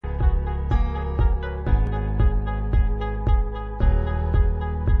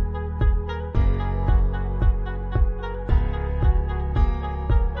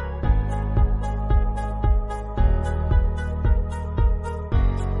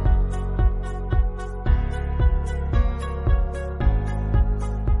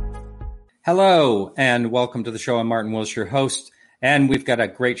Hello, and welcome to the show. I'm Martin Willis, your host, and we've got a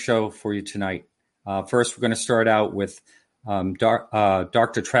great show for you tonight. First, we're going to start out with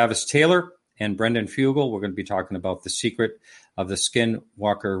Dr. Travis Taylor and Brendan Fugal. We're going to be talking about the secret of the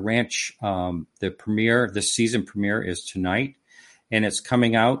Skinwalker Ranch. The season premiere is tonight, and it's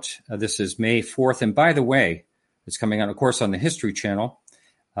coming out. This is May 4th, and by the way, it's coming out, of course, on the History Channel.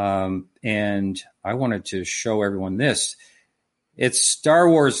 And I wanted to show everyone this. It's Star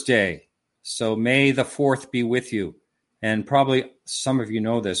Wars Day. So may the 4th be with you. And probably some of you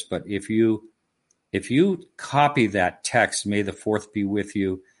know this, but if you copy that text, may the 4th be with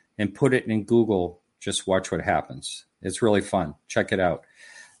you, and put it in Google, just watch what happens. It's really fun. Check it out.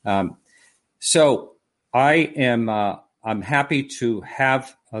 So I'm happy to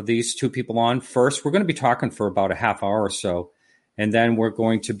have these two people on. First, we're going to be talking for about a half hour or so, and then we're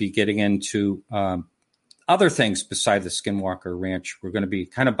going to be getting into other things beside the Skinwalker Ranch. We're going to be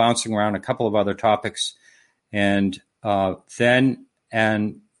kind of bouncing around a couple of other topics. And then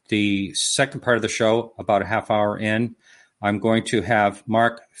the second part of the show, about a half hour in, I'm going to have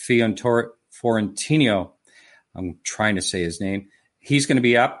Mark Fiorentino. I'm trying to say his name. He's going to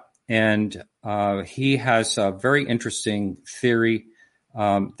be up, and he has a very interesting theory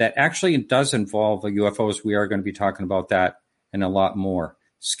that actually does involve UFOs. We are going to be talking about that and a lot more.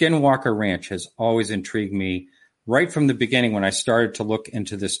 Skinwalker Ranch has always intrigued me right from the beginning when I started to look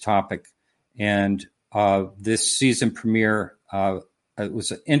into this topic. And this season premiere, it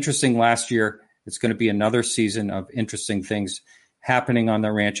was interesting last year. It's going to be another season of interesting things happening on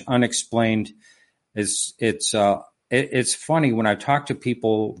the ranch, unexplained. It's funny when I talk to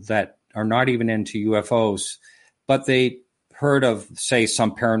people that are not even into UFOs, but they heard of, say,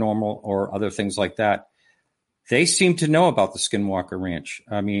 some paranormal or other things like that. They seem to know about the Skinwalker Ranch.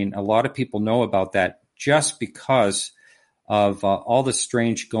 I mean, a lot of people know about that just because of all the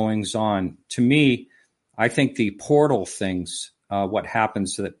strange goings on. To me, I think the portal things, what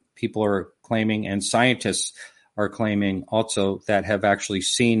happens that people are claiming and scientists are claiming also that have actually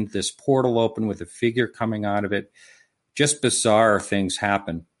seen this portal open with a figure coming out of it. Just bizarre things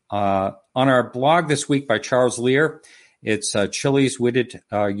happen. On our blog this week by Charles Lear, it's Chile's Witted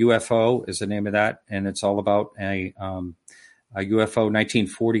UFO is the name of that, and it's all about a UFO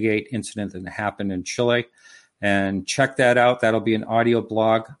 1948 incident that happened in Chile. And check that out. That'll be an audio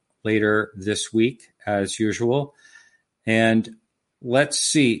blog later this week, as usual. And let's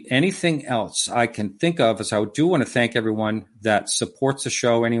see, anything else I can think of is I do want to thank everyone that supports the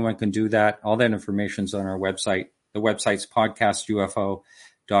show. Anyone can do that. All that information's on our website. The website's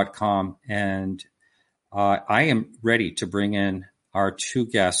podcastufo.com. And I am ready to bring in our two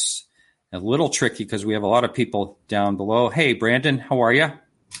guests. A little tricky because we have a lot of people down below. Hey, Brandon, how are you?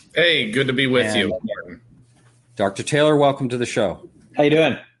 Hey, good to be with you, Martin. Dr. Taylor, welcome to the show. How you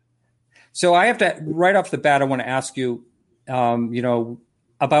doing? So I have to, right off the bat, I want to ask you,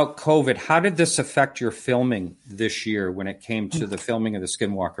 about COVID. How did this affect your filming this year when it came to the filming of the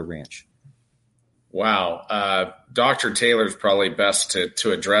Skinwalker Ranch? Wow. Dr. Taylor's probably best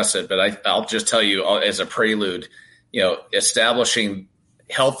to address it, but I'll just tell you as a prelude, establishing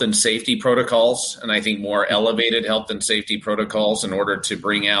health and safety protocols, and I think more elevated health and safety protocols in order to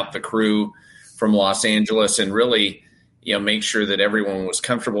bring out the crew from Los Angeles and really, make sure that everyone was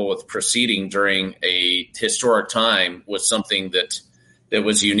comfortable with proceeding during a historic time was something that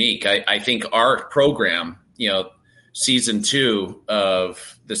was unique. I think our program, season 2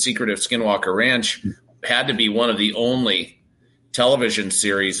 of The Secret of Skinwalker Ranch had to be one of the only television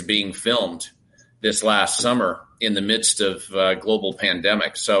series being filmed this last summer in the midst of global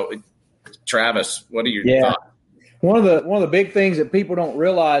pandemic. So, Travis, what are your thoughts? One of the big things that people don't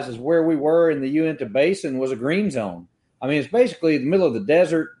realize is where we were in the Uinta Basin was a green zone. I mean, it's basically the middle of the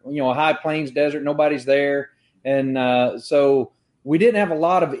desert, a high plains desert. Nobody's there. And so we didn't have a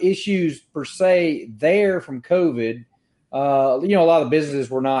lot of issues per se there from COVID. A lot of businesses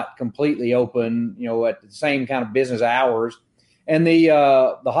were not completely open, at the same kind of business hours. And the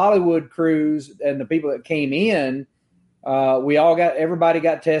Hollywood crews and the people that came in, everybody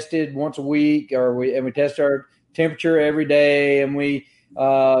got tested once a week, we test our temperature every day. And a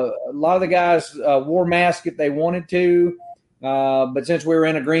lot of the guys wore masks if they wanted to. But since we were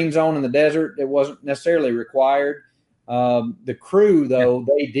in a green zone in the desert, it wasn't necessarily required. The crew, though,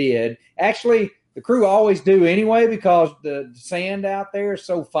 they did. Actually, the crew always do anyway because the sand out there is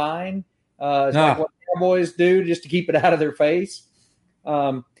so fine. It's like what cowboys do just to keep it out of their face.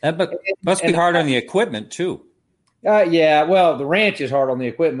 That must be hard on the equipment, too. Yeah, well, the ranch is hard on the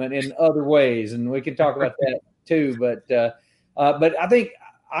equipment in other ways, and we can talk about that, too. But I think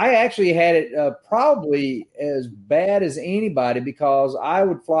I actually had it probably as bad as anybody because I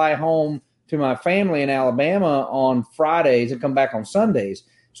would fly home to my family in Alabama on Fridays and come back on Sundays.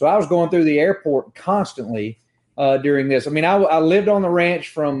 So I was going through the airport constantly during this. I mean, I lived on the ranch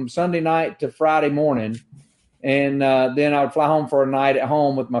from Sunday night to Friday morning, and then I would fly home for a night at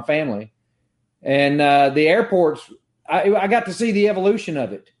home with my family. And the airports, I got to see the evolution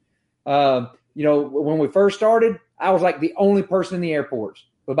of it. When we first started, I was like the only person in the airports.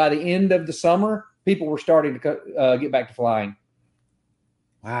 But by the end of the summer, people were starting to get back to flying.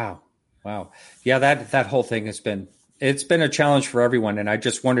 Wow. Yeah, that whole thing it's been a challenge for everyone. And I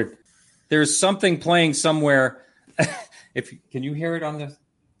just wondered, there's something playing somewhere. Can you hear it on the?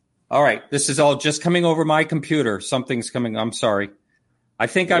 All right. This is all just coming over my computer. Something's coming. I'm sorry. I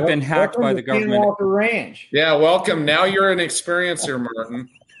think I've been hacked by the government. Skinwalker Ranch. Yeah, welcome. Now you're an experiencer, Martin.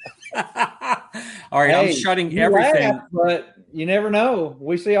 All right, I'm shutting everything. Laugh, but you never know.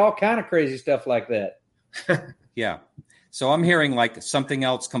 We see all kind of crazy stuff like that. Yeah. So I'm hearing like something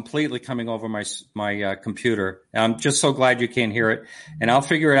else completely coming over my computer. I'm just so glad you can't hear it, and I'll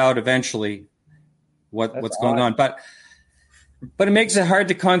figure it out eventually what's going on. But it makes it hard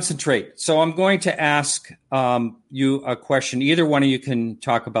to concentrate. So I'm going to ask you a question. Either one of you can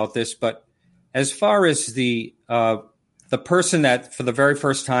talk about this, but as far as the person that for the very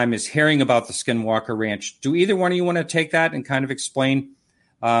first time is hearing about the Skinwalker Ranch, do either one of you want to take that and kind of explain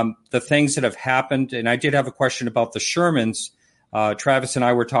the things that have happened? And I did have a question about the Shermans. Travis and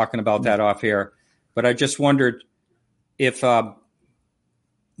I were talking about that off air, but I just wondered if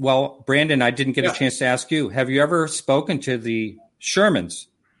Brandon, I didn't get a chance to ask you. Have you ever spoken to the Shermans?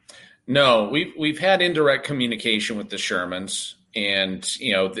 No, we've had indirect communication with the Shermans, and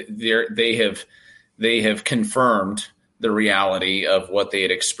they have confirmed the reality of what they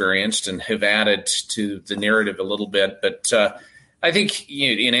had experienced and have added to the narrative a little bit. But I think,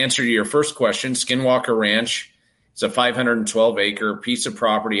 in answer to your first question, Skinwalker Ranch is a 512-acre piece of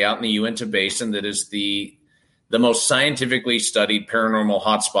property out in the Uinta Basin that is the most scientifically studied paranormal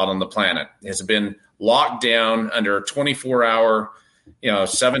hotspot on the planet. It has been locked down under a 24-hour,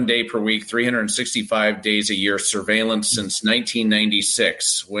 7-day per week, 365 days a year surveillance since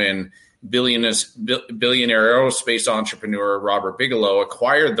 1996, when billionaire aerospace entrepreneur Robert Bigelow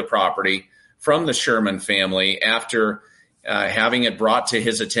acquired the property from the Sherman family after having it brought to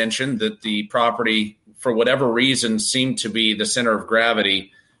his attention that the property, for whatever reason, seemed to be the center of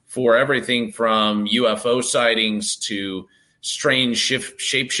gravity for everything from UFO sightings to strange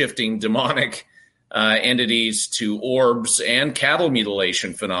shape-shifting demonic entities to orbs and cattle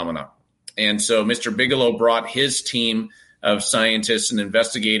mutilation phenomena. And so Mr. Bigelow brought his team of scientists and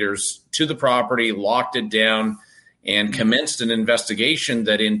investigators to the property, locked it down, and commenced an investigation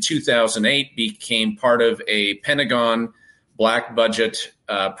that in 2008 became part of a Pentagon black budget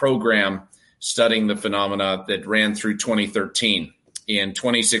program studying the phenomena that ran through 2013. In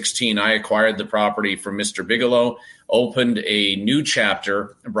 2016, I acquired the property from Mr. Bigelow, opened a new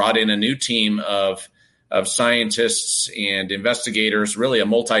chapter, brought in a new team of scientists and investigators, really a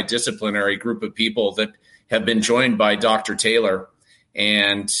multidisciplinary group of people that have been joined by Dr. Taylor.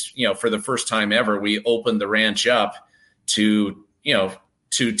 And, for the first time ever, we opened the ranch up to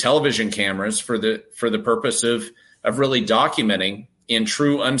television cameras for the purpose of really documenting in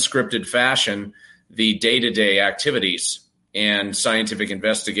true unscripted fashion the day-to-day activities and scientific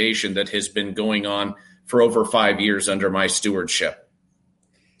investigation that has been going on for over 5 years under my stewardship.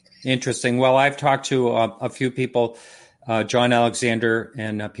 Interesting. Well, I've talked to a few people, John Alexander,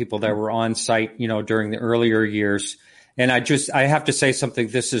 and people that were on site, during the earlier years. And I have to say something.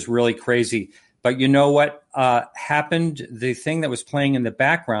 This is really crazy. But you know what happened? The thing that was playing in the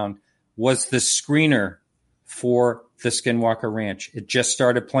background was the screener for the Skinwalker Ranch. It just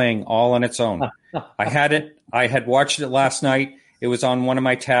started playing all on its own. I had it. I had watched it last night. It was on one of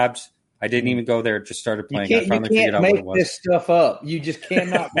my tabs. I didn't even go there. It just started playing. I finally figured out what it was. You can't make this stuff up. You just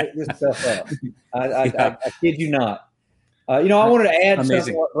cannot make this stuff up. I kid you not. I wanted to add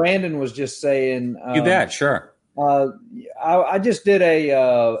something to what Brandon was just saying. You bet. Sure. I just did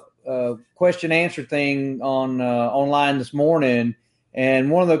a question answer thing on online this morning,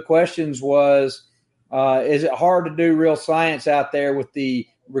 and one of the questions was, is it hard to do real science out there with the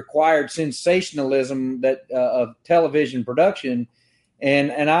required sensationalism that of television production?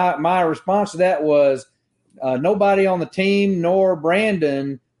 And my response to that was nobody on the team nor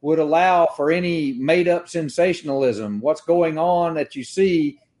Brandon would allow for any made up sensationalism. What's going on that you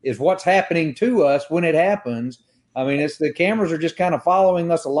see is what's happening to us when it happens. I mean, it's the cameras are just kind of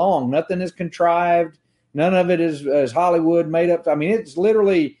following us along. Nothing is contrived. None of it is Hollywood made up. I mean, it's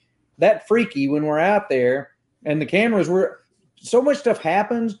literally that freaky when we're out there, and the cameras so much stuff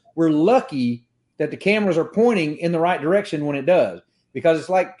happens. We're lucky that the cameras are pointing in the right direction when it does. because it's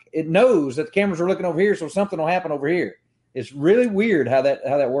like it knows that the cameras are looking over here, so something will happen over here. It's really weird how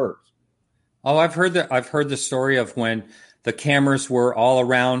that works. Oh, I've heard the story of when the cameras were all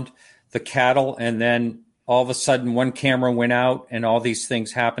around the cattle, and then all of a sudden one camera went out, and all these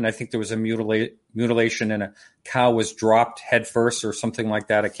things happened. I think there was a mutilation, and a cow was dropped head first or something like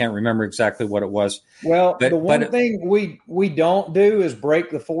that. I can't remember exactly what it was. Well, the one thing we don't do is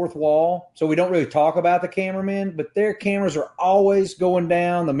break the fourth wall, so we don't really talk about the cameramen, but their cameras are always going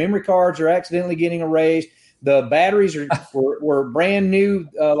down. The memory cards are accidentally getting erased. The batteries were brand new,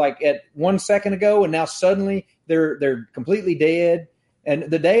 like at 1 second ago, and now suddenly they're completely dead. And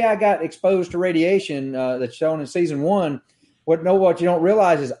the day I got exposed to radiation that's shown in season 1, what you don't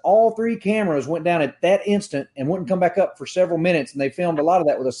realize is all 3 cameras went down at that instant and wouldn't come back up for several minutes, and they filmed a lot of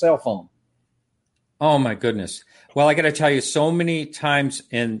that with a cell phone. Oh, my goodness. Well, I got to tell you, so many times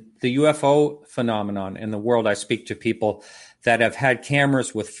in the UFO phenomenon in the world, I speak to people that have had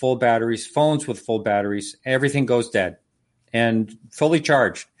cameras with full batteries, phones with full batteries, everything goes dead and fully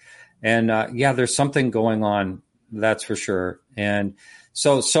charged. And there's something going on, that's for sure. And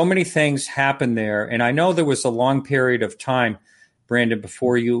so many things happen there. And I know there was a long period of time, Brandon,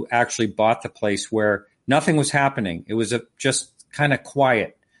 before you actually bought the place where nothing was happening. It was just kind of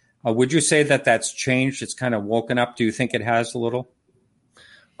quiet. Would you say that that's changed? It's kind of woken up. Do you think it has a little?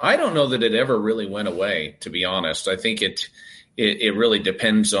 I don't know that it ever really went away, to be honest. I think it really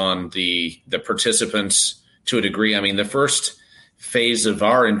depends on the participants to a degree. I mean, the first phase of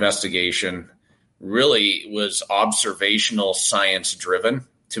our investigation really was observational science driven,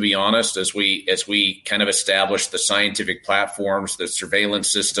 to be honest, as we kind of established the scientific platforms, the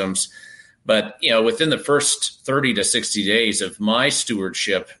surveillance systems. But, within the first 30 to 60 days of my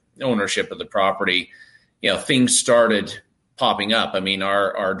ownership of the property, things started popping up. I mean,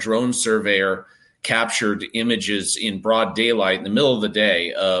 our drone surveyor captured images in broad daylight in the middle of the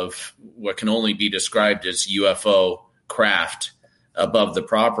day of what can only be described as UFO craft above the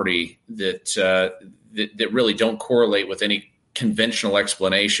property that really don't correlate with any conventional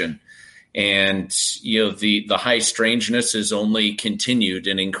explanation. And, the high strangeness has only continued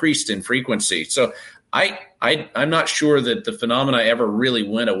and increased in frequency. So I'm not sure that the phenomena ever really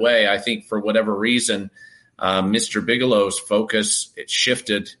went away. I think for whatever reason, Mr. Bigelow's focus, it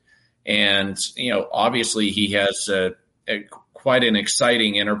shifted. And, obviously he has quite an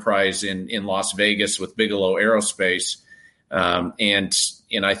exciting enterprise in Las Vegas with Bigelow Aerospace. And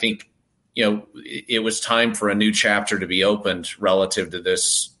I think, it was time for a new chapter to be opened relative to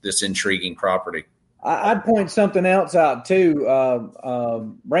this intriguing property. I'd point something else out too.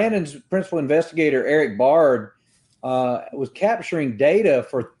 Brandon's principal investigator, Eric Bard, was capturing data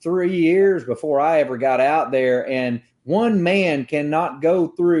for 3 years before I ever got out there. And one man cannot go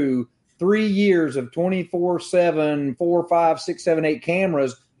through 3 years of 24/7, 4, 5, 6, 7, 8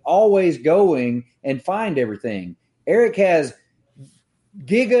 cameras, always going and find everything. Eric has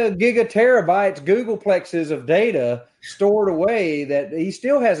giga terabytes, Googleplexes of data stored away that he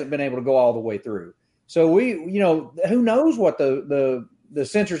still hasn't been able to go all the way through. So who knows what the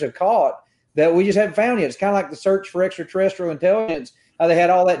sensors have caught that we just haven't found yet. It's kind of like the search for extraterrestrial intelligence, how they had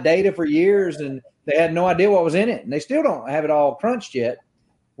all that data for years and they had no idea what was in it, and they still don't have it all crunched yet.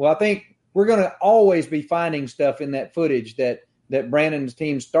 Well, I think we're going to always be finding stuff in that footage that Brandon's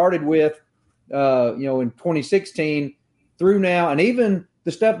team started with, in 2016 through now, and even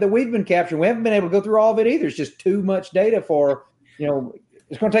the stuff that we've been capturing. We haven't been able to go through all of it either. It's just too much data for,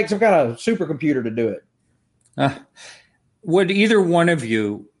 it's going to take some kind of supercomputer to do it. Would either one of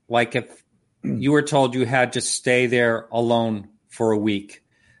you, like if you were told you had to stay there alone for a week,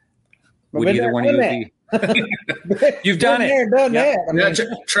 would either one of you be? You've done it. Done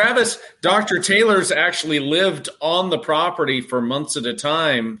that. Travis, Dr. Taylor's actually lived on the property for months at a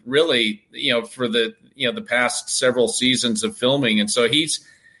time, really, for the past several seasons of filming. And so he's,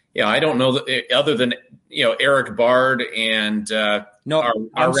 I don't know that, other than, Eric Bard and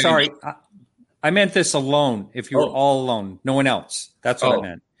I'm sorry. I meant this alone. If you were all alone, no one else. That's what I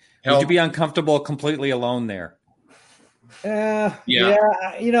meant. Would you be uncomfortable completely alone there? Yeah,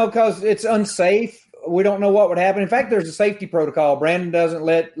 because it's unsafe. We don't know what would happen. In fact, there's a safety protocol. Brandon doesn't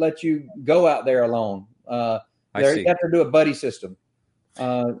let you go out there alone. You have to do a buddy system.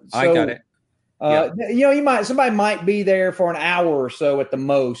 I got it. Somebody might be there for an hour or so at the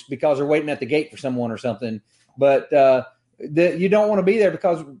most because they're waiting at the gate for someone or something. But you don't want to be there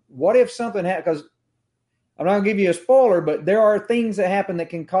because what if something happens? Because I'm not going to give you a spoiler, but there are things that happen that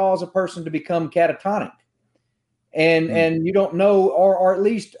can cause a person to become catatonic. And you don't know, or at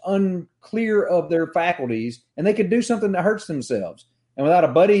least unclear of their faculties, and they could do something that hurts themselves. And without a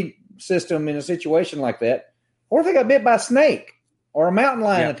buddy system in a situation like that, or if they got bit by a snake, or a mountain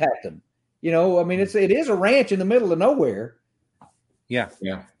lion attacked them. You know, I mean, it is a ranch in the middle of nowhere. Yeah.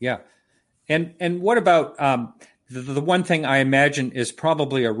 And what about the one thing I imagine is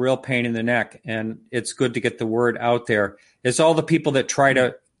probably a real pain in the neck, and it's good to get the word out there, is all the people that try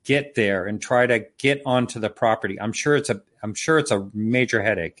to get there and try to get onto the property. I'm sure it's a major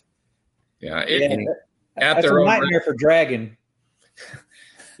headache. Yeah, that's a nightmare for Dragon.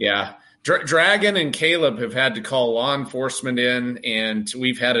 Yeah. Dragon and Caleb have had to call law enforcement in, and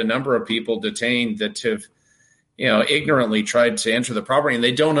we've had a number of people detained that have, ignorantly tried to enter the property, and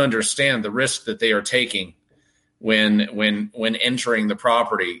they don't understand the risk that they are taking when entering the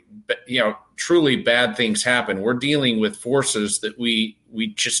property. But, truly bad things happen. We're dealing with forces that we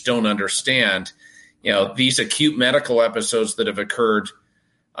just don't understand. These acute medical episodes that have occurred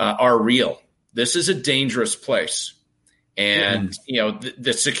are real. This is a dangerous place. And,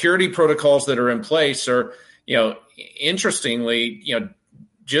 the security protocols that are in place are, interestingly,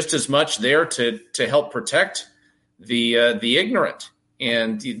 just as much there to help protect the ignorant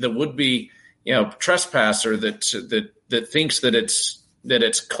and the would-be, trespasser that thinks that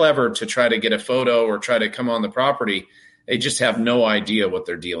it's clever to try to get a photo or try to come on the property. They just have no idea what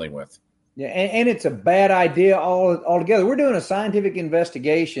they're dealing with. Yeah, and it's a bad idea altogether. We're doing a scientific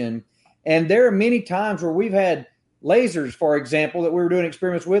investigation, and there are many times where we've had lasers, for example, that we were doing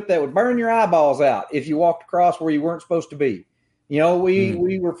experiments with that would burn your eyeballs out if you walked across where you weren't supposed to be.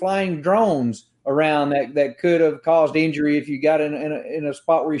 We were flying drones around that could have caused injury if you got in a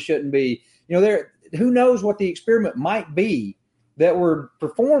spot where you shouldn't be. Who knows what the experiment might be that we're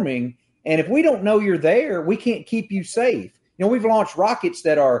performing, and if we don't know you're there, we can't keep you safe. We've launched rockets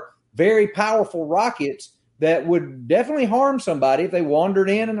that are very powerful rockets that would definitely harm somebody if they wandered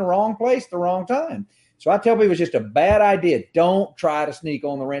in the wrong place at the wrong time. So I tell people it's just a bad idea. Don't try to sneak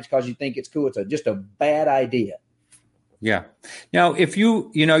on the ranch because you think it's cool. It's just a bad idea. Yeah. Now, if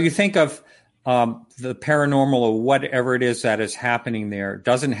you think of the paranormal or whatever it is that is happening there,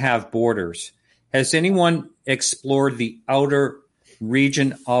 doesn't have borders. Has anyone explored the outer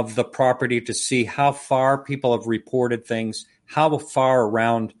region of the property to see how far people have reported things? How far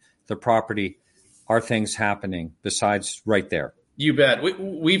around the property are things happening besides right there? You bet.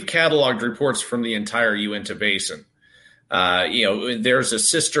 We've cataloged reports from the entire Uinta Basin. There's a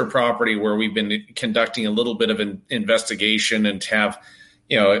sister property where we've been conducting a little bit of an investigation and have,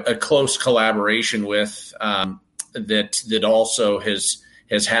 a close collaboration with that also has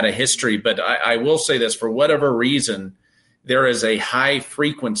had a history. But I will say this, for whatever reason, there is a high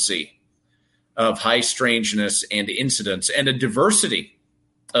frequency of high strangeness and incidents and a diversity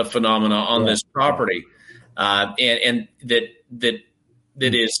of phenomena on this property. And that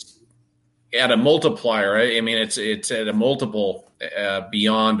is at a multiplier. I mean, it's at a multiple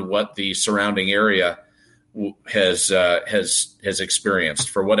beyond what the surrounding area has experienced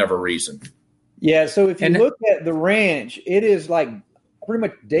for whatever reason. Yeah. So if you look at the ranch, it is like pretty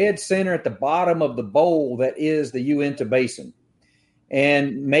much dead center at the bottom of the bowl that is the Uinta Basin,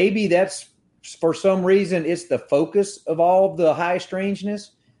 and maybe that's for some reason it's the focus of all of the high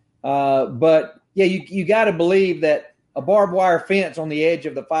strangeness. But yeah, you got to believe that a barbed wire fence on the edge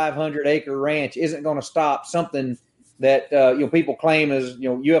of the 500-acre ranch isn't going to stop something that people claim as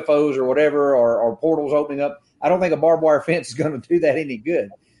UFOs or whatever, or portals opening up. I don't think a barbed wire fence is going to do that any good.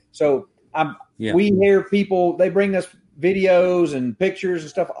 So we hear people, they bring us videos and pictures and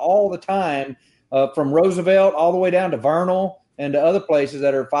stuff all the time from Roosevelt all the way down to Vernal and to other places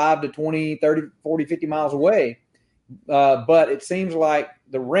that are 5 to 20, 30, 40, 50 miles away. But it seems like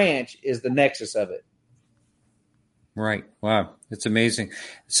the ranch is the nexus of it. Right. Wow. It's amazing.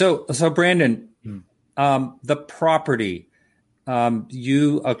 So Brandon, the property,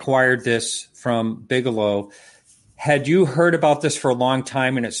 you acquired this from Bigelow. Had you heard about this for a long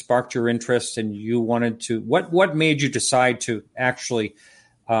time and it sparked your interest and you wanted to, what made you decide to actually,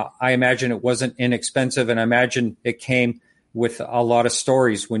 I imagine it wasn't inexpensive, and I imagine it came with a lot of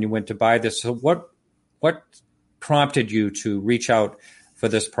stories when you went to buy this. So what prompted you to reach out for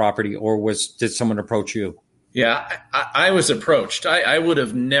this property, or did someone approach you? Yeah, I was approached. I would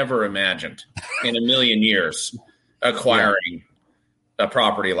have never imagined in a million years acquiring a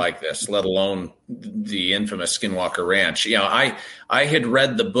property like this, let alone the infamous Skinwalker Ranch. I had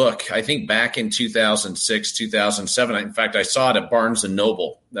read the book, I think back in 2006, 2007. In fact, I saw it at Barnes &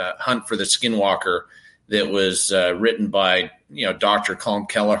 Noble, the Hunt for the Skinwalker, that was written by Dr. Colm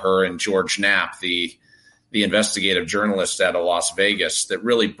Kelleher and George Knapp, the investigative journalist out of Las Vegas, that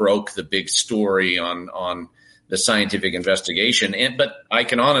really broke the big story on the scientific investigation. But I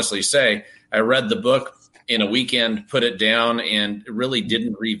can honestly say I read the book in a weekend, put it down, and really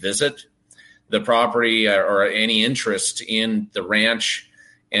didn't revisit the property or any interest in the ranch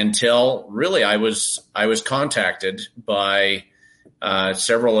until really I was contacted by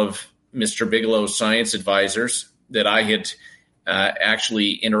several of Mr. Bigelow's science advisors that I had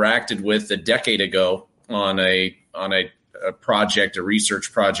actually interacted with a decade ago on a project, a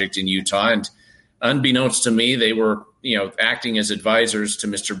research project in Utah. And unbeknownst to me, they were, acting as advisors to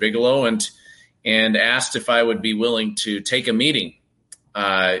Mr. Bigelow and asked if I would be willing to take a meeting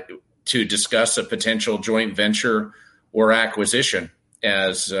to discuss a potential joint venture or acquisition,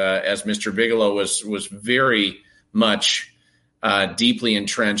 as Mr. Bigelow was very much deeply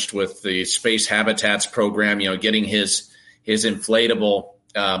entrenched with the Space Habitats program, getting his inflatable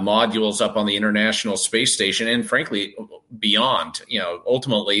modules up on the International Space Station, and frankly beyond.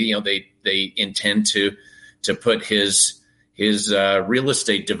 Ultimately, they intend to put his real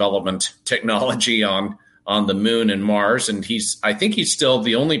estate development technology on the moon and Mars, and I think he's still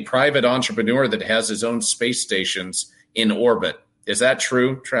the only private entrepreneur that has his own space stations in orbit. Is that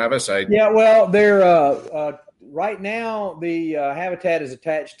true, Travis? Yeah, well, they're right now the Habitat is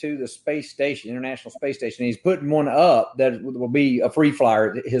attached to the space station, International Space Station. He's putting one up that will be a free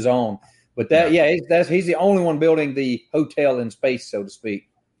flyer, his own. But he's the only one building the hotel in space, so to speak.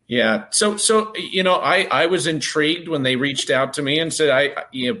 Yeah. So I was intrigued when they reached out to me and said,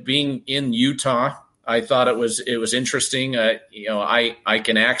 being in Utah, I thought it was interesting. I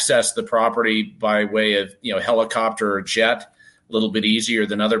can access the property by way of helicopter or jet a little bit easier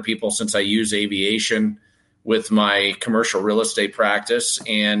than other people since I use aviation with my commercial real estate practice.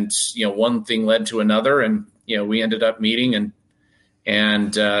 And, one thing led to another, and, we ended up meeting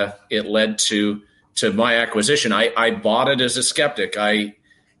and it led to my acquisition. I bought it as a skeptic.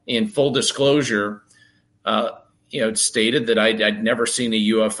 In full disclosure, stated that I'd never seen a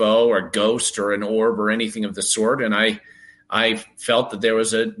UFO or a ghost or an orb or anything of the sort. And I felt that there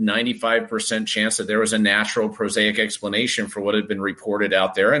was a 95% chance that there was a natural prosaic explanation for what had been reported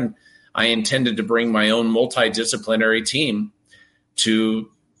out there. And I intended to bring my own multidisciplinary team to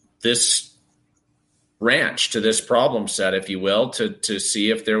this ranch, to this problem set, if you will, to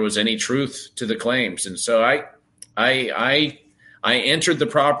see if there was any truth to the claims. And so I entered the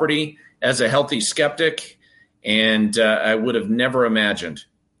property as a healthy skeptic, and I would have never imagined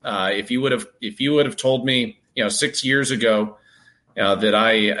if you would have told me 6 years ago that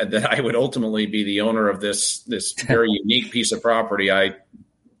I would ultimately be the owner of this very unique piece of property.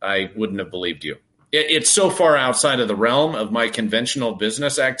 I wouldn't have believed you. It's so far outside of the realm of my conventional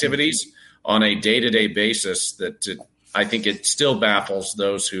business activities on a day-to-day basis that I think it still baffles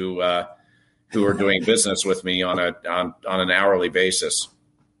those who are doing business with me on an hourly basis.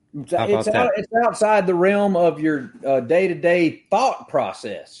 It's outside the realm of your day-to-day thought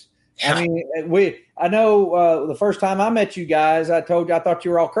process. Yeah. I mean, I know the first time I met you guys, I told you I thought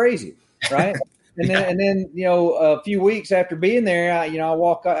you were all crazy, right? And then a few weeks after being there, I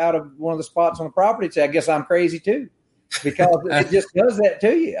walk out of one of the spots on the property and say, I guess I'm crazy too, because it just does that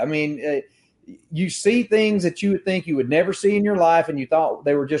to you. I mean, you see things that you would think you would never see in your life, and you thought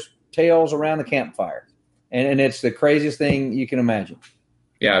they were just tales around the campfire, and it's the craziest thing you can imagine.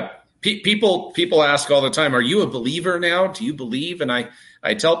 Yeah, people ask all the time, "Are you a believer now? Do you believe?" And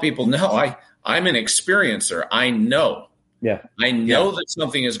I tell people, no, I'm an experiencer. I know. Yeah. I know that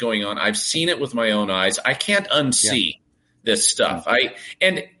something is going on. I've seen it with my own eyes. I can't unsee this stuff.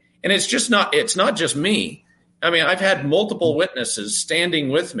 And it's not just me. I mean, I've had multiple witnesses standing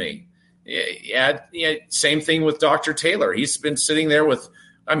with me. Same thing with Dr. Taylor. He's been sitting there with,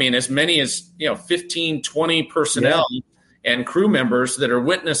 as many as, 15, 20 personnel and crew members that are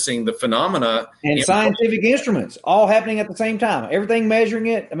witnessing the phenomena. And scientific instruments all happening at the same time. Everything measuring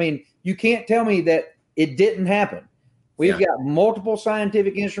it. I mean, you can't tell me that it didn't happen. We've got multiple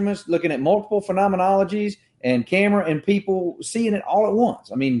scientific instruments looking at multiple phenomenologies and camera and people seeing it all at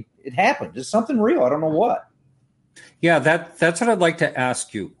once. I mean, it happened. It's something real. I don't know what. Yeah, that's what I'd like to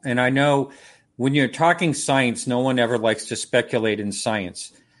ask you. And I know when you're talking science, no one ever likes to speculate in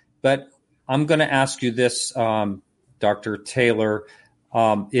science. But I'm going to ask you this, Dr. Taylor.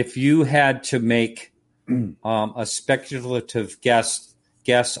 If you had to make a speculative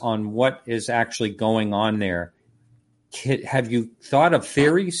guess on what is actually going on there, have you thought of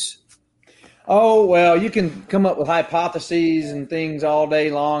theories? Oh, well, you can come up with hypotheses and things all day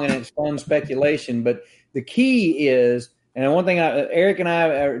long, and it's fun speculation. But the key is, and one thing Eric and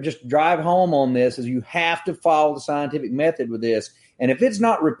I just drive home on this, is you have to follow the scientific method with this. And if it's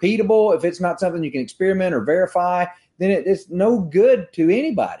not repeatable, if it's not something you can experiment or verify, then it's no good to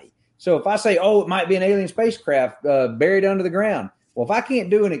anybody. So if I say, it might be an alien spacecraft buried under the ground. Well, if I can't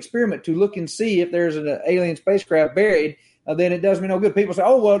do an experiment to look and see if there's an alien spacecraft buried, then it does me no good. People say,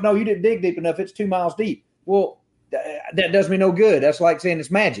 oh, well, no, you didn't dig deep enough. It's 2 miles deep. Well, that does me no good. That's like saying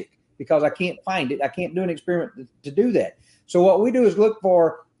it's magic because I can't find it. I can't do an experiment to do that. So what we do is look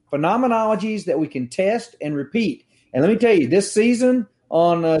for phenomenologies that we can test and repeat. And let me tell you, this season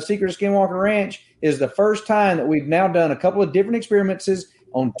on Secret of Skinwalker Ranch is the first time that we've now done a couple of different experiments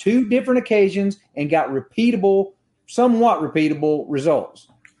on 2 different occasions and got somewhat repeatable results.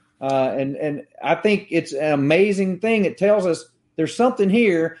 And I think it's an amazing thing. It tells us there's something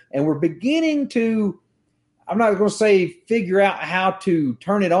here, and we're beginning to, I'm not going to say figure out how to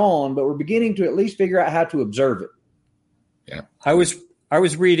turn it on, but we're beginning to at least figure out how to observe it. Yeah. I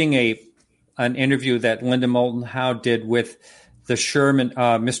was reading an interview that Linda Moulton Howe did with the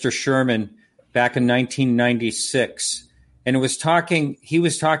Mr. Sherman back in 1996. And he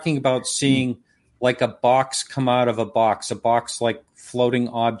was talking about seeing like a box come out of a box like floating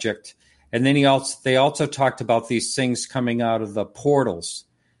object. And then they also talked about these things coming out of the portals.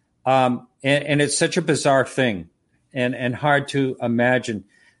 And it's such a bizarre thing and hard to imagine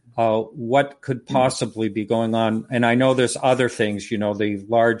what could possibly be going on. And I know there's other things, the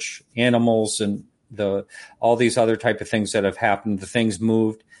large animals and all these other type of things that have happened, the things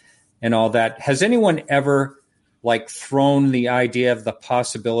moved and all that. Has anyone ever thrown the idea of the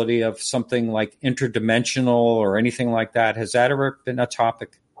possibility of something like interdimensional or anything like that? Has that ever been a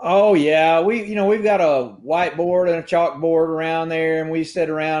topic? Oh yeah, we've got a whiteboard and a chalkboard around there, and we sit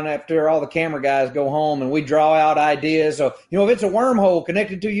around after all the camera guys go home, and we draw out ideas. So if it's a wormhole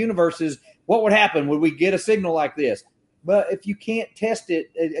connected to universes, what would happen? Would we get a signal like this? But if you can't test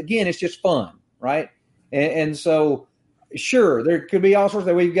it, again, it's just fun, right? And so, sure, there could be all sorts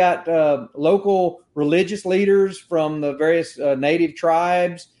of. We've got local religious leaders from the various native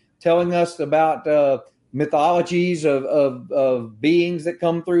tribes telling us about mythologies of beings that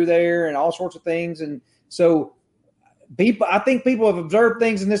come through there and all sorts of things. And so I think people have observed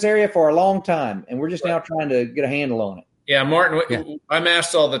things in this area for a long time, and we're just now trying to get a handle on it. Yeah, Martin, I'm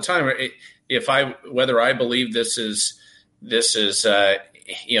asked all the time whether I believe this is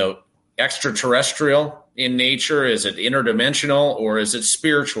extraterrestrial in nature. Is it interdimensional or is it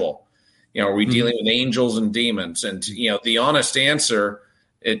spiritual? Are we dealing with angels and demons? And the honest answer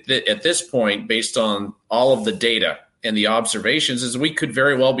at this point, based on all of the data and the observations, is we could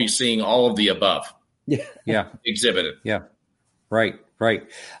very well be seeing all of the above. Yeah. Exhibited. Yeah. Right.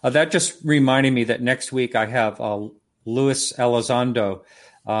 That just reminded me that next week I have Luis Elizondo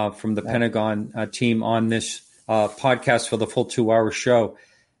from the Pentagon team on this podcast for the full 2-hour show.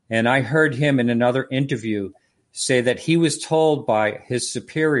 And I heard him in another interview say that he was told by his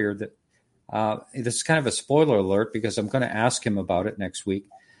superior that this is kind of a spoiler alert because I'm going to ask him about it next week.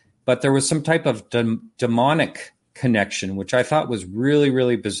 But there was some type of demonic connection, which I thought was really,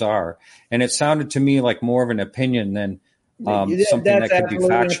 really bizarre. And it sounded to me like more of an opinion than something that could be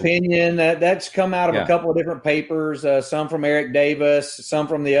factual. An opinion. That's come out of a couple of different papers, some from Eric Davis, some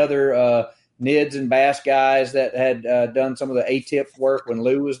from the other NIDS and Bass guys that had done some of the ATIP work when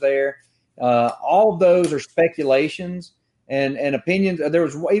Lou was there. All of those are speculations and opinions. There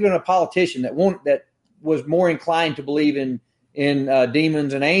was even a politician that was more inclined to believe in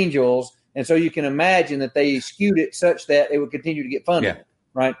demons and angels, and so you can imagine that they skewed it such that it would continue to get funded. Yeah.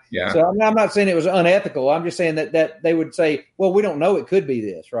 Right. Yeah. So I'm not saying it was unethical. I'm just saying that they would say, well, we don't know. It could be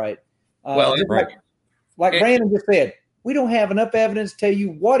this. Right. Like Brandon just said, we don't have enough evidence to tell you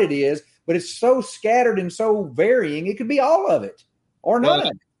what it is, but it's so scattered and so varying. It could be all of it or none of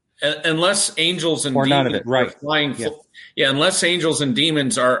it. Unless angels and or demons none of it. Right. Are flying. Unless angels and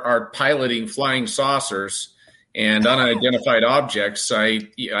demons are piloting flying saucers and unidentified objects, I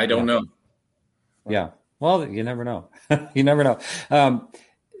don't know. Yeah. Well, you never know. You never know.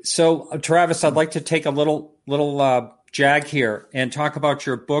 So, Travis, I'd like to take a little jag here and talk about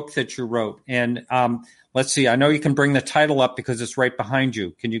your book that you wrote. And let's see. I know you can bring the title up because it's right behind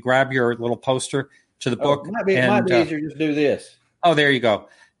you. Can you grab your little poster to the book? It might be easier to just do this. Oh, there you go.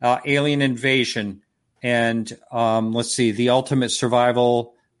 Alien Invasion. And let's see, The Ultimate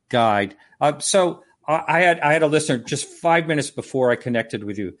Survival Guide. So I had a listener just 5 minutes before I connected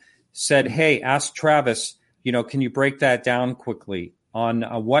with you said, hey, ask Travis, can you break that down quickly on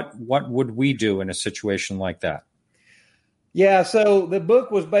what would we do in a situation like that? Yeah, so the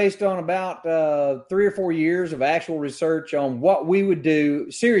book was based on about 3 or 4 years of actual research on what we would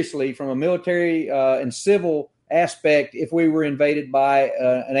do seriously from a military and civil aspect if we were invaded by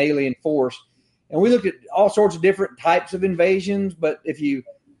an alien force. And we looked at all sorts of different types of invasions, but the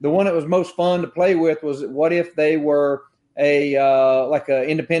one that was most fun to play with was what if they were like a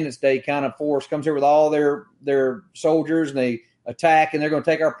Independence Day kind of force comes here with all their soldiers and they attack and they're going to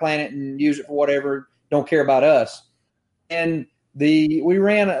take our planet and use it for whatever, don't care about us. and we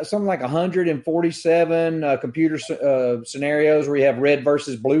ran something like 147 computer scenarios where you have red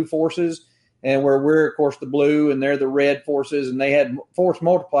versus blue forces, and where we're, of course, the blue and they're the red forces, and they had force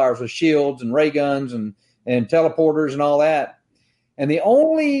multipliers with shields and ray guns and teleporters and all that. And the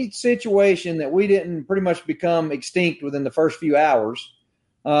only situation that we didn't pretty much become extinct within the first few hours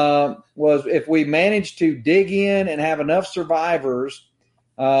was if we managed to dig in and have enough survivors,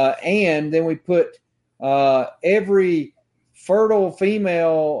 and then we put every fertile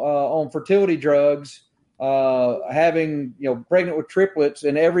female on fertility drugs, having, pregnant with triplets,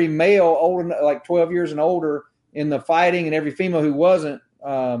 and every male older, like 12 years and older, in the fighting, and every female who wasn't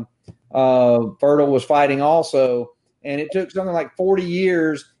fertile was fighting also. And it took something like 40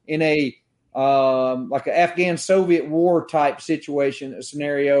 years in a like an Afghan-Soviet war type situation, a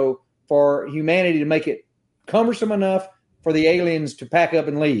scenario, for humanity to make it cumbersome enough for the aliens to pack up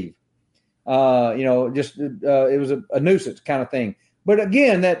and leave. It was a nuisance kind of thing. But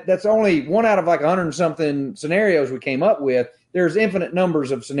again, that's only one out of like 100 and something scenarios we came up with. There's infinite numbers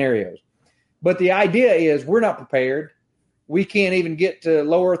of scenarios. But the idea is we're not prepared. We can't even get to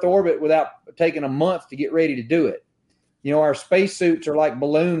low Earth orbit without taking a month to get ready to do it. Our spacesuits are like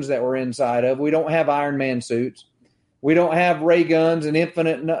balloons that we're inside of. We don't have Iron Man suits. We don't have ray guns and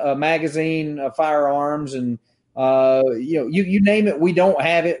infinite magazine firearms, and you name it, we don't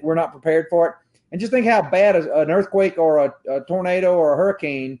have it. We're not prepared for it. And just think how bad an earthquake or a tornado or a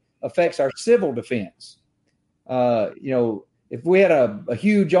hurricane affects our civil defense. If we had a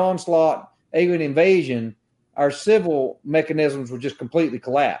huge onslaught, alien invasion, our civil mechanisms would just completely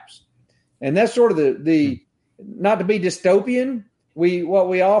collapse. And that's sort of the not to be dystopian. What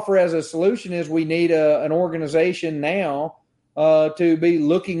we offer as a solution is we need an organization now to be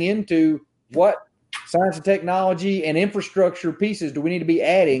looking into what science and technology and infrastructure pieces do we need to be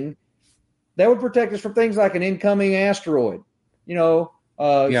adding that would protect us from things like an incoming asteroid,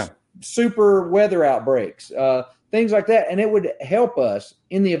 super weather outbreaks, things like that. And it would help us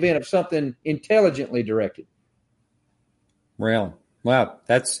in the event of something intelligently directed. Really? Wow.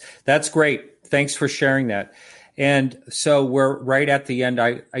 That's great. Thanks for sharing that. And so we're right at the end.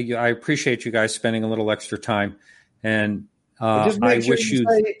 I appreciate you guys spending a little extra time. And just make sure you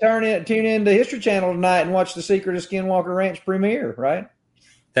tune in to History Channel tonight and watch The Secret of Skinwalker Ranch premiere, right?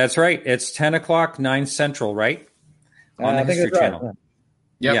 That's right. It's 10 o'clock, 9 Central, right? On the History Channel. Right.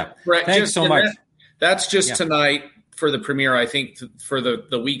 Yep. Yeah. Right. Thanks so much. That's just tonight for the premiere. I think for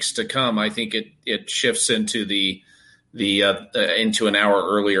the weeks to come, I think it shifts into the into an hour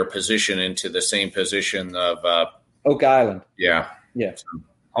earlier position, into the same position of Oak Island. Yeah. Yeah.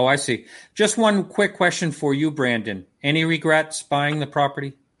 Oh, I see. Just one quick question for you, Brandon. Any regrets buying the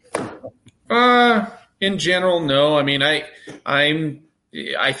property? In general, no. I mean,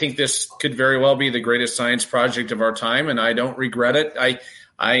 I think this could very well be the greatest science project of our time, and I don't regret it.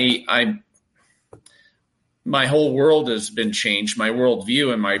 My whole world has been changed. My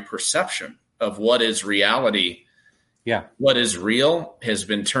worldview and my perception of what is reality, what is real, has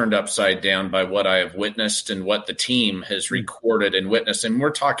been turned upside down by what I have witnessed and what the team has recorded and witnessed. And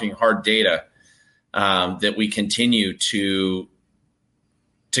we're talking hard data that we continue to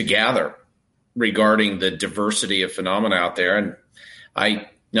gather regarding the diversity of phenomena out there. And I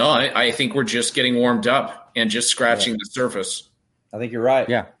think we're just getting warmed up and just scratching the surface. I think you're right.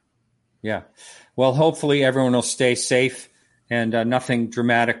 Yeah. Well, hopefully everyone will stay safe and nothing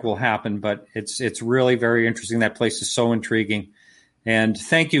dramatic will happen. But it's really very interesting. That place is so intriguing. And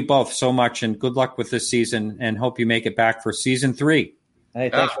thank you both so much, and good luck with this season, and hope you make it back for season 3. Hey,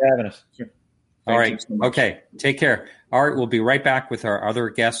 thanks for having us. Sure. All right. So okay. Take care. All right. We'll be right back with our other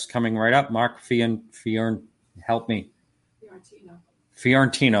guests coming right up. Mark help me.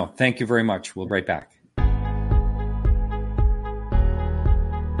 Fiorentino. Thank you very much. We'll be right back.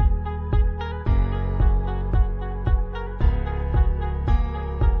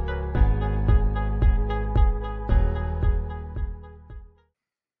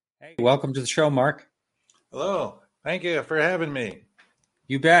 Hey, welcome to the show, Mark. Hello. Thank you for having me.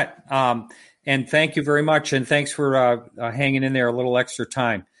 You bet. And thank you very much. And thanks for hanging in there a little extra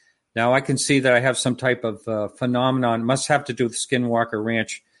time. Now I can see that I have some type of phenomenon. Must have to do with Skinwalker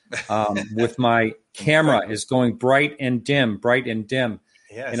Ranch. With my camera is going bright and dim.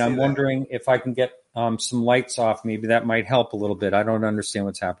 Yeah, and I'm wondering if I can get some lights off. Maybe that might help a little bit. I don't understand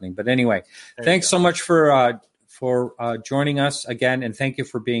what's happening. But anyway, thanks so much for joining us again. And thank you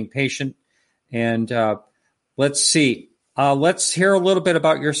for being patient. And let's see. Let's hear a little bit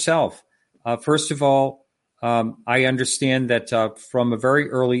about yourself. First of all, I understand that from a very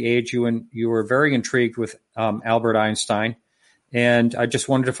early age, you were very intrigued with Albert Einstein, and I just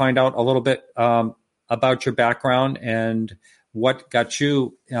wanted to find out a little bit about your background and what got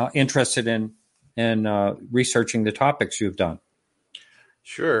you interested in researching the topics you've done.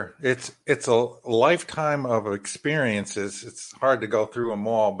 Sure. It's a lifetime of experiences. It's hard to go through them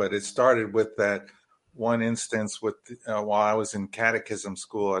all, but it started with that one instance with while I was in catechism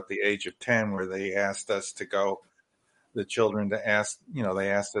school at the age of 10, where they asked us to go, the children to ask, they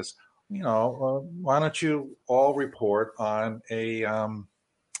asked us, why don't you all report on a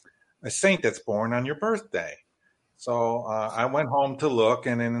saint that's born on your birthday? So I went home to look,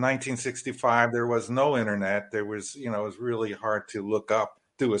 and in 1965, there was no internet. There was, it was really hard to look up,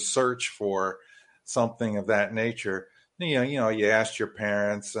 do a search for something of that nature. You asked your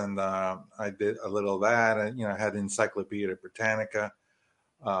parents, and I did a little of that, and I had Encyclopedia Britannica.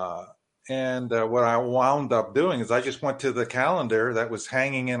 And what I wound up doing is I just went to the calendar that was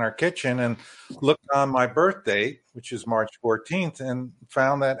hanging in our kitchen and looked on my birth date, which is March 14th, and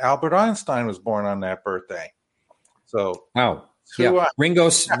found that Albert Einstein was born on that birthday. So, wow. Yeah. Ringo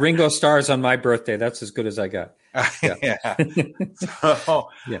Starr's on my birthday. That's as good as I got. Yeah. So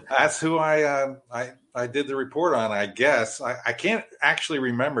that's who I did the report on, I guess. I can't actually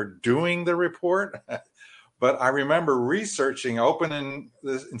remember doing the report, but I remember researching, opening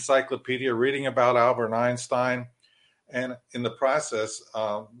the encyclopedia, reading about Albert Einstein. And in the process,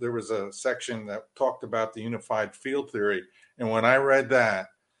 there was a section that talked about the unified field theory. And when I read that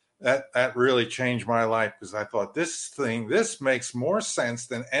really changed my life, because I thought this makes more sense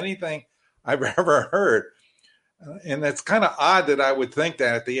than anything I've ever heard. And it's kind of odd that I would think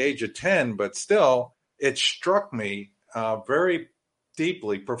that at the age of 10, but still it struck me very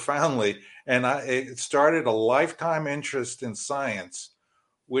deeply, profoundly. And it started a lifetime interest in science,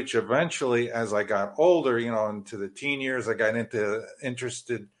 which eventually, as I got older, into the teen years, I got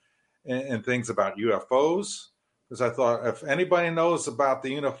interested in things about UFOs. Because I thought, if anybody knows about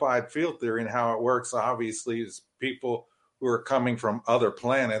the unified field theory and how it works, obviously, is people who are coming from other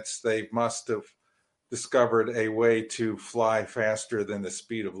planets. They must have discovered a way to fly faster than the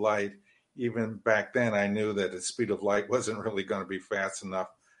speed of light. Even back then, I knew that the speed of light wasn't really going to be fast enough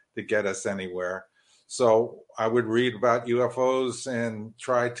to get us anywhere. So I would read about UFOs and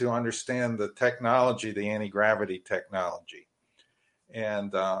try to understand the technology, the anti-gravity technology.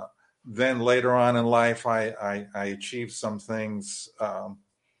 And then later on in life, I achieved some things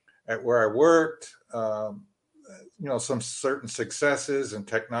at where I worked, some certain successes in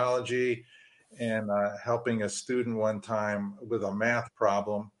technology, and helping a student one time with a math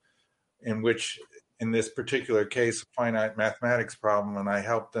problem, in which, in this particular case, a finite mathematics problem, and I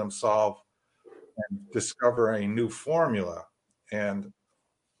helped them solve and discover a new formula. And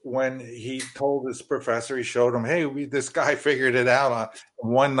when he told his professor, he showed him, hey, this guy figured it out on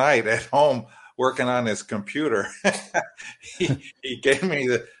one night at home working on his computer. he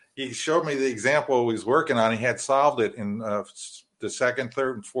showed me the example he was working on. He had solved it in the second,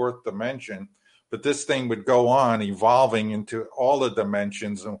 third, and fourth dimension. But this thing would go on evolving into all the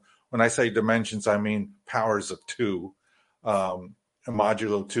dimensions. And when I say dimensions, I mean powers of two,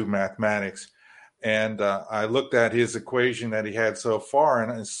 modulo 2 mathematics. And I looked at his equation that he had so far,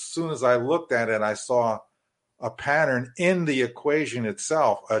 and as soon as I looked at it, I saw a pattern in the equation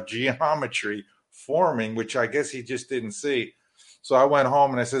itself, a geometry forming, which I guess he just didn't see. So I went home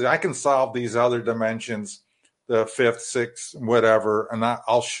and I said, I can solve these other dimensions, the fifth, sixth, whatever, and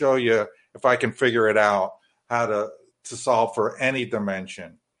I'll show you if I can figure it out how to solve for any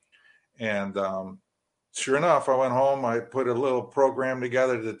dimension. And sure enough, I went home, I put a little program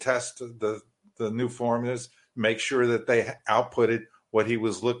together to test the new formulas, make sure that they outputted what he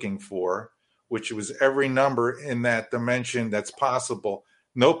was looking for, which was every number in that dimension that's possible.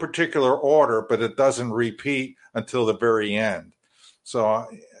 No particular order, but it doesn't repeat until the very end. So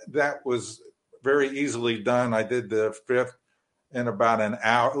that was very easily done. I did the fifth in about an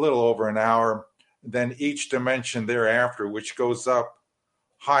hour, a little over an hour. Then each dimension thereafter, which goes up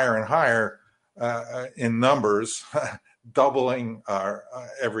higher and higher in numbers, doubling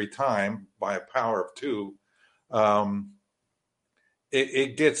every time by a power of 2,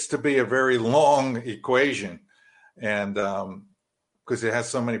 it gets to be a very long equation, and because it has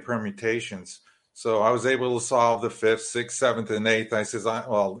so many permutations. So I was able to solve the fifth, sixth, seventh, and eighth. I says,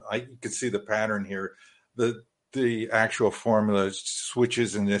 I could see the pattern here. The actual formula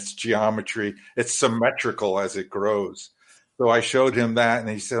switches in its geometry. It's symmetrical as it grows. So I showed him that, and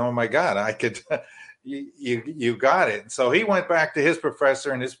he said, "Oh my God, I could." You got it. So he went back to his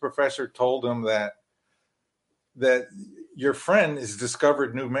professor, and his professor told him that your friend has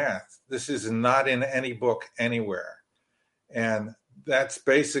discovered new math. This is not in any book anywhere. And that's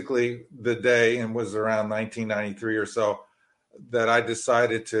basically the day, and was around 1993 or so, that I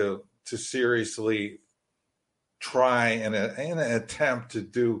decided to seriously try in an attempt to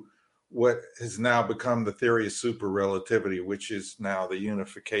do what has now become the theory of super relativity, which is now the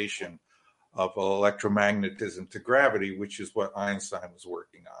unification of electromagnetism to gravity, which is what Einstein was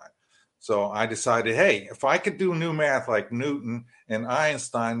working on. So I decided, hey, if I could do new math like Newton and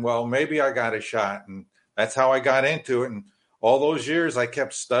Einstein, well, maybe I got a shot. And that's how I got into it. And all those years I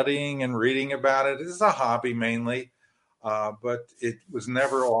kept studying and reading about it. It's a hobby mainly, but it was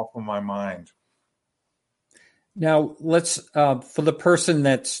never off of my mind. Now, let's for the person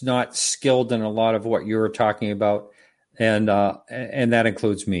that's not skilled in a lot of what you were talking about, and that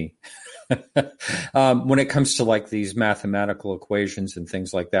includes me. When it comes to like these mathematical equations and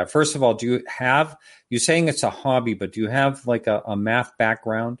things like that, first of all, you're saying it's a hobby, but do you have like a math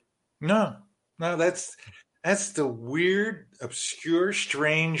background? No, that's the weird, obscure,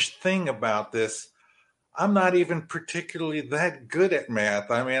 strange thing about this. I'm not even particularly that good at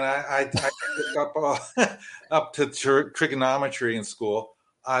math. I mean, I took up to trigonometry in school.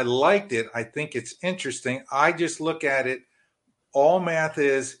 I liked it. I think it's interesting. I just look at it. All math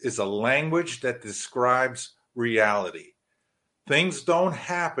is a language that describes reality. Things don't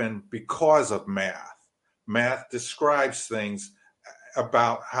happen because of math. Math describes things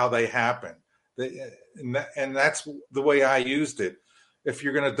about how they happen. And that's the way I used it. If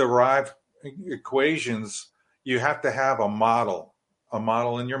you're going to derive equations, you have to have a model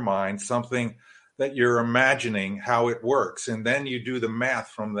in your mind, something that you're imagining how it works. And then you do the math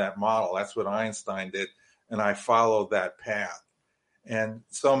from that model. That's what Einstein did. And I followed that path. And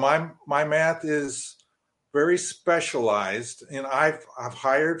so my math is very specialized, and I've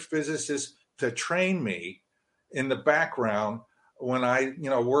hired physicists to train me in the background. When I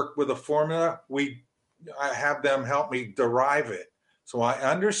work with a formula, I have them help me derive it, so I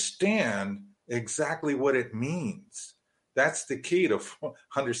understand exactly what it means. That's the key to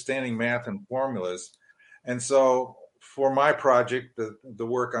understanding math and formulas. And so for my project, the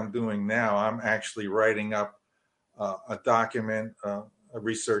work I'm doing now, I'm actually writing up a document, a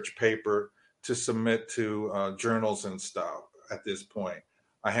research paper to submit to journals and stuff. At this point,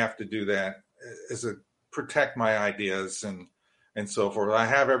 I have to do that protect my ideas and so forth. I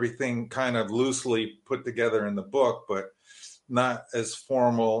have everything kind of loosely put together in the book, but not as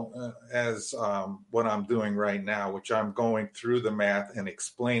formal as what I'm doing right now, which I'm going through the math and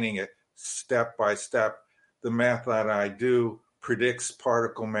explaining it step by step. The math that I do predicts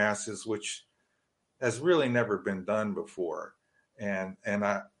particle masses, which has really never been done before. And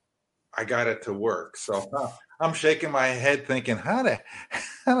I got it to work. So I'm shaking my head thinking, how the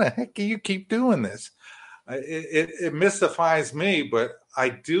heck do you keep doing this? It mystifies me, but I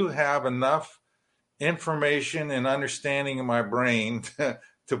do have enough information and understanding in my brain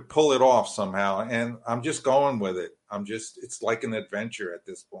to pull it off somehow. And I'm just going with it. It's like an adventure at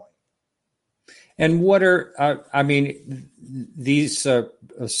this point. And what are, these, I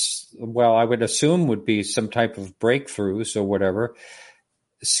would assume would be some type of breakthroughs or whatever,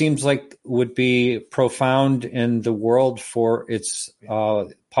 seems like would be profound in the world for its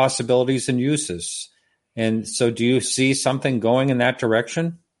possibilities and uses. And so do you see something going in that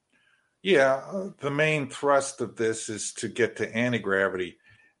direction? Yeah, the main thrust of this is to get to anti-gravity.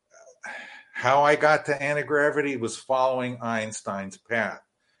 How I got to anti-gravity was following Einstein's path,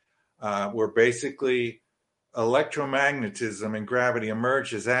 where basically electromagnetism and gravity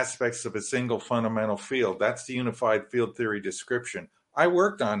emerge as aspects of a single fundamental field. That's the unified field theory description. I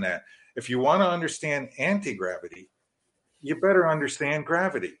worked on that. If you want to understand anti-gravity, you better understand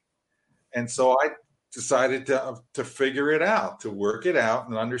gravity. And so I decided to figure it out, to work it out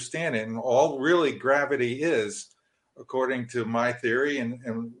and understand it. And all really gravity is, according to my theory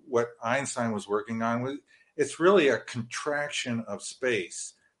and what Einstein was working on, it's really a contraction of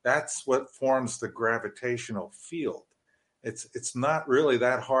space. That's what forms the gravitational field. It's not really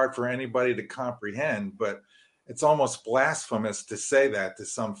that hard for anybody to comprehend, but it's almost blasphemous to say that to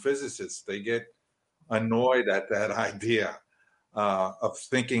some physicists. They get annoyed at that idea of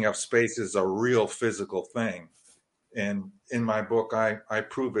thinking of space as a real physical thing. And in my book, I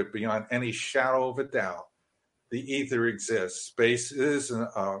prove it beyond any shadow of a doubt. The ether exists. Space is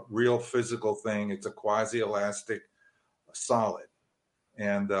a real physical thing. It's a quasi-elastic solid.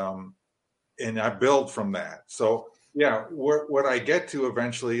 And I build from that. So yeah, what I get to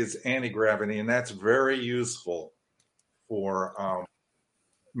eventually is anti-gravity, and that's very useful for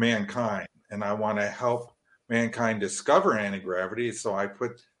mankind. And I want to help mankind discover anti-gravity. So I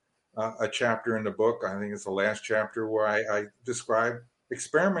put a chapter in the book, I think it's the last chapter, where I describe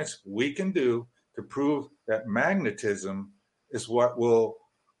experiments we can do to prove that magnetism is what will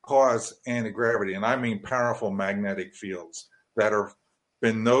cause anti-gravity. And I mean powerful magnetic fields that are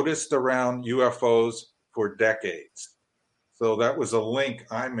been noticed around UFOs for decades. So that was a link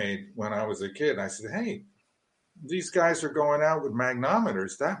I made when I was a kid. I said, hey, these guys are going out with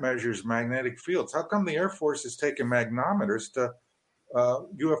magnometers. That measures magnetic fields. How come the Air Force is taking magnometers to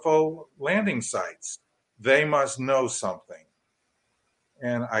UFO landing sites? They must know something.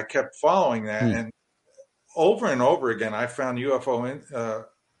 And I kept following that. And over and over again, I found UFO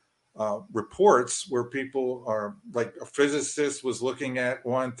reports where people are, like a physicist was looking at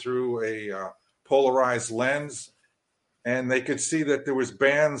one through a polarized lens, and they could see that there was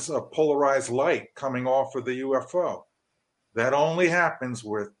bands of polarized light coming off of the UFO. That only happens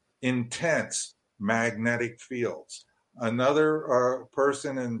with intense magnetic fields. Another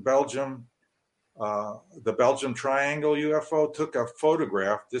person in Belgium, the Belgium Triangle UFO, took a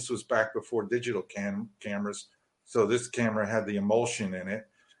photograph. This was back before digital cameras, so this camera had the emulsion in it,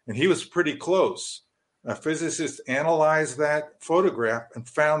 and he was pretty close. A physicist analyzed that photograph and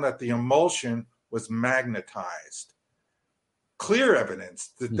found that the emulsion was magnetized. Clear evidence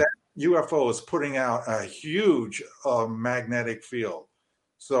that that UFO is putting out a huge magnetic field.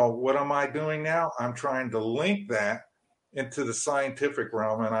 So what am I doing now? I'm trying to link that into the scientific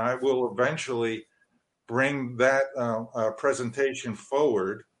realm, and I will eventually bring that presentation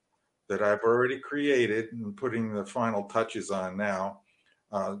forward that I've already created and putting the final touches on now,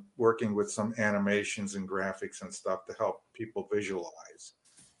 working with some animations and graphics and stuff to help people visualize.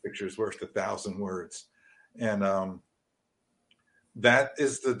 Pictures worth 1,000 words. And that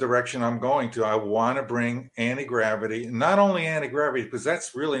is the direction I'm going to. I want to bring anti-gravity, not only anti-gravity, because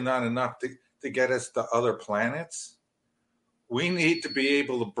that's really not enough to get us to other planets. We need to be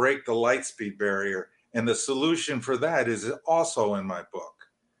able to break the light speed barrier. And the solution for that is also in my book.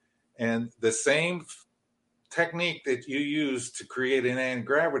 And the same technique that you use to create an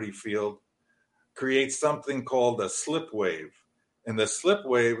anti-gravity field creates something called a slip wave. And the slip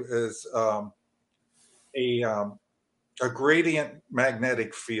wave is a gradient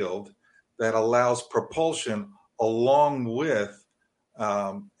magnetic field that allows propulsion along with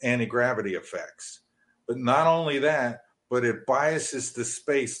anti-gravity effects. But not only that, but it biases the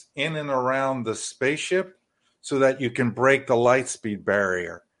space in and around the spaceship so that you can break the light speed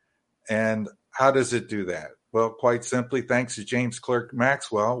barrier. And how does it do that? Well, quite simply, thanks to James Clerk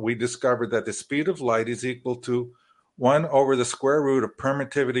Maxwell, we discovered that the speed of light is equal to 1 over the square root of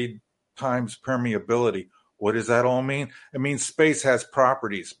permittivity times permeability. What does that all mean? It means space has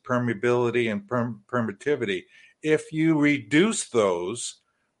properties, permeability and permittivity. If you reduce those,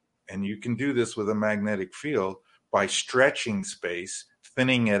 and you can do this with a magnetic field, by stretching space,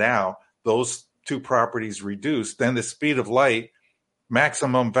 thinning it out, those two properties reduce, then the speed of light,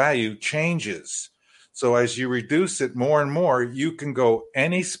 maximum value, changes. So as you reduce it more and more, you can go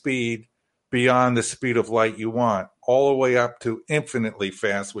any speed beyond the speed of light you want, all the way up to infinitely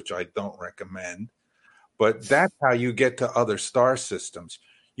fast, which I don't recommend. But that's how you get to other star systems.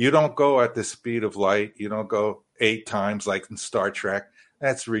 You don't go at the speed of light. You don't go 8 times like in Star Trek.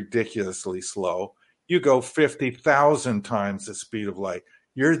 That's ridiculously slow. You go 50,000 times the speed of light.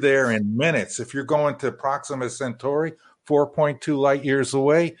 You're there in minutes. If you're going to Proxima Centauri, 4.2 light years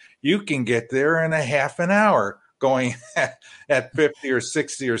away, you can get there in a half an hour going at 50 or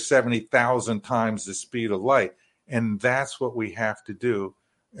 60 or 70,000 times the speed of light. And that's what we have to do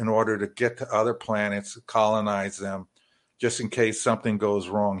in order to get to other planets, colonize them, just in case something goes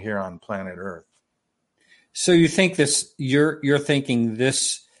wrong here on planet Earth. So you think this? You're thinking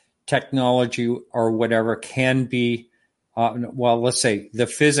this technology or whatever can be, well, let's say the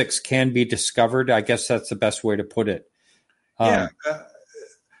physics can be discovered. I guess that's the best way to put it.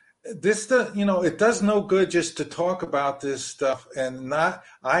 It does no good just to talk about this stuff and not.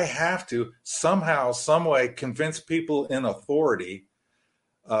 I have to somehow, some way, convince people in authority,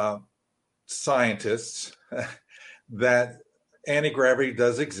 scientists, that anti-gravity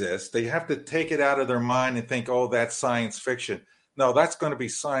does exist. They have to take it out of their mind and think, oh, that's science fiction. No, that's going to be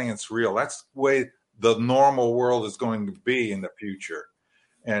science real. That's the way the normal world is going to be in the future.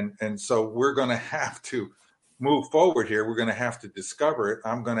 And so we're going to have to move forward here. We're going to have to discover it.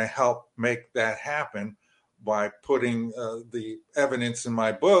 I'm going to help make that happen by putting the evidence in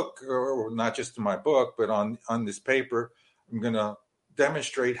my book, or not just in my book, but on this paper. I'm going to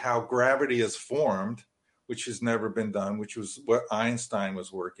demonstrate how gravity is formed, which has never been done, which was what Einstein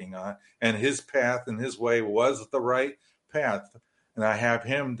was working on. And his path and his way was the right path. And I have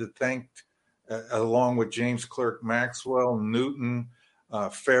him to thank, along with James Clerk Maxwell, Newton,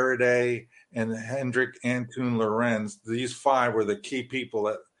 Faraday, and Hendrik Antoon Lorentz. These 5 were the key people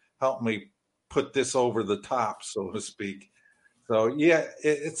that helped me put this over the top, so to speak. So, yeah,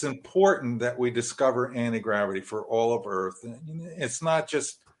 it's important that we discover anti-gravity for all of Earth. It's not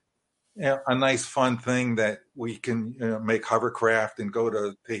just a nice fun thing that we can make hovercraft and go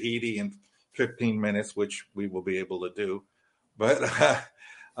to Tahiti in 15 minutes, which we will be able to do. But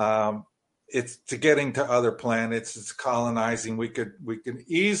it's to getting to other planets. It's colonizing. We could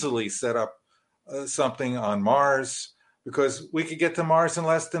easily set up something on Mars, because we could get to Mars in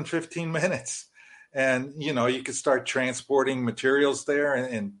less than 15 minutes. And, you could start transporting materials there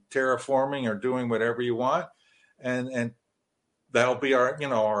and terraforming or doing whatever you want. And that'll be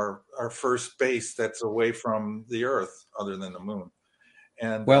our first base that's away from the Earth other than the moon.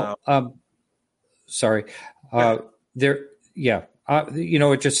 And sorry. It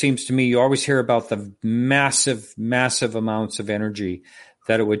just seems to me you always hear about the massive, massive amounts of energy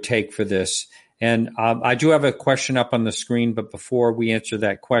that it would take for this. And I do have a question up on the screen, but before we answer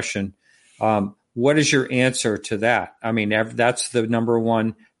that question, what is your answer to that? I mean, that's the number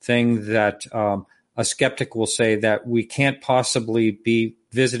one thing that a skeptic will say, that we can't possibly be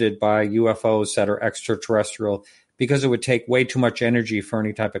visited by UFOs that are extraterrestrial because it would take way too much energy for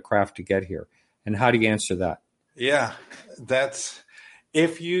any type of craft to get here. And how do you answer that? Yeah, that's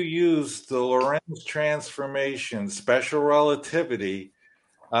if you use the Lorentz transformation, special relativity.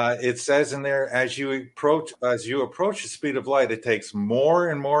 It says in there, as you approach the speed of light, it takes more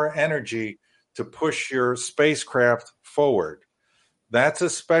and more energy to push your spacecraft forward. That's a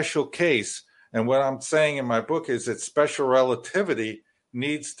special case. And what I'm saying in my book is that special relativity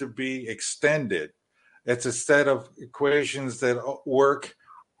needs to be extended. It's a set of equations that work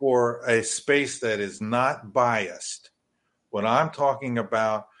for a space that is not biased. What I'm talking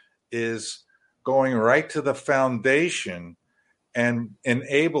about is going right to the foundation and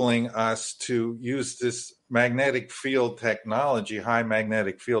enabling us to use this magnetic field technology, high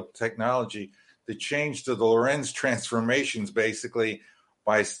magnetic field technology, to change to the Lorentz transformations, basically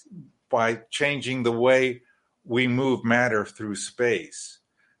by changing the way we move matter through space.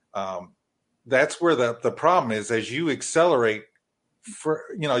 That's where the problem is. As you accelerate,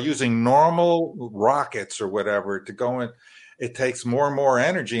 using normal rockets or whatever to go in, it takes more and more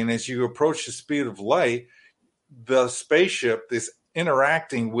energy. And as you approach the speed of light, the spaceship is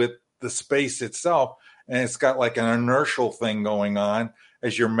interacting with the space itself, and it's got like an inertial thing going on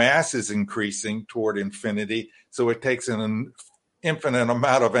as your mass is increasing toward infinity. So it takes an infinite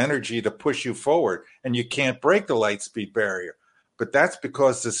amount of energy to push you forward, and you can't break the light speed barrier. But that's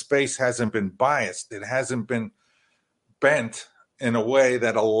because the space hasn't been biased. It hasn't been bent in a way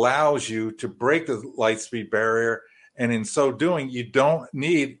that allows you to break the light speed barrier. And in so doing, you don't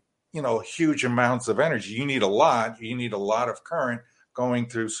need huge amounts of energy. You need a lot of current going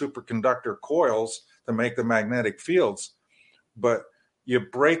through superconductor coils to make the magnetic fields. But you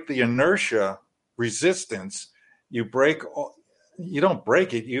break the inertia resistance. You don't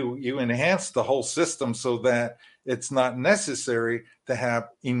break it. You enhance the whole system so that it's not necessary to have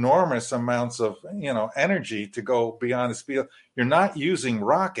enormous amounts of energy to go beyond the speed. You're not using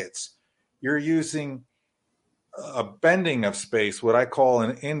rockets. You're using a bending of space, what I call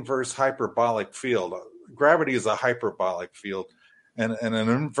an inverse hyperbolic field. Gravity is a hyperbolic field, and an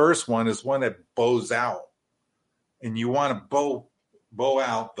inverse one is one that bows out, and you want to bow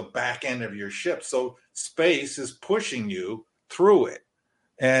out the back end of your ship. So space is pushing you through it,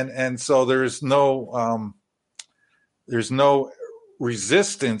 and so there's no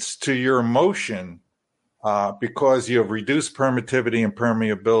resistance to your motion because you have reduced permittivity and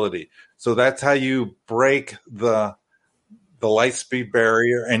permeability. So that's how you break the light speed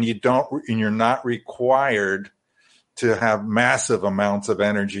barrier, and you're not required to have massive amounts of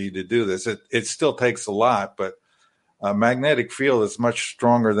energy to do this. It still takes a lot, but a magnetic field is much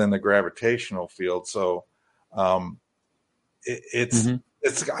stronger than the gravitational field. So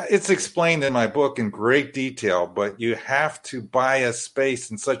it's explained in my book in great detail, but you have to bias space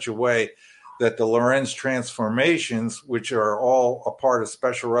in such a way that the Lorentz transformations, which are all a part of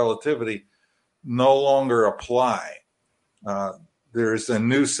special relativity, no longer apply. There's a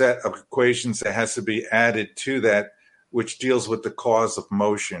new set of equations that has to be added to that, which deals with the cause of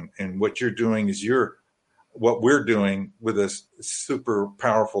motion. And what you're doing is what we're doing with a super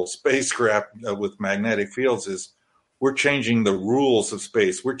powerful spacecraft with magnetic fields is we're changing the rules of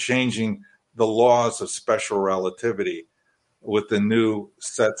space. We're changing the laws of special relativity with the new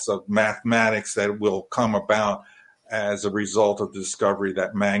sets of mathematics that will come about as a result of the discovery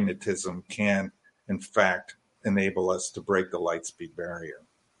that magnetism can, in fact, enable us to break the light speed barrier.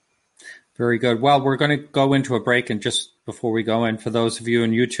 Very good. Well, we're going to go into a break, and just before we go in, for those of you on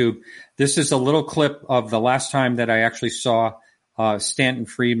YouTube, this is a little clip of the last time that I actually saw Stanton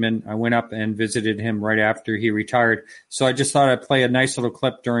Friedman. I went up and visited him right after he retired. So I just thought I'd play a nice little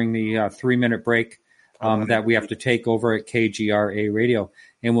clip during the 3-minute break that we have to take over at KGRA Radio.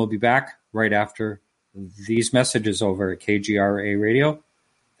 And we'll be back right after these messages over at KGRA Radio.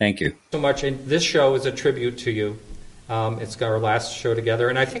 Thank you so much. And this show is a tribute to you. It's our last show together,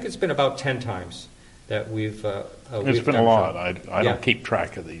 and I think it's been about 10 times that we've it's been a lot. I don't keep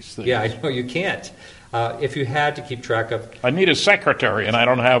track of these things. Yeah, I know you can't. If you had to keep track of... I need a secretary, and I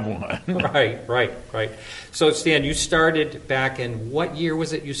don't have one. Right. So, Stan, you started back in... What year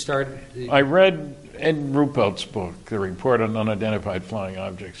was it you started? I read Ed Ruppelt's book, The Report on Unidentified Flying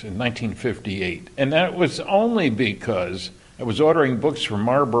Objects, in 1958. And that was only because I was ordering books from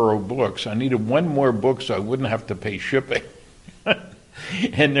Marlboro Books. I needed one more book so I wouldn't have to pay shipping.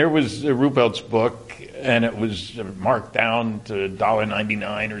 And there was Ruppelt's book, and it was marked down to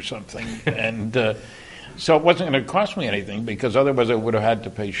 $1.99 or something. And... So it wasn't going to cost me anything because otherwise I would have had to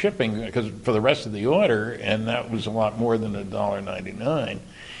pay shipping because for the rest of the order, and that was a lot more than $1.99.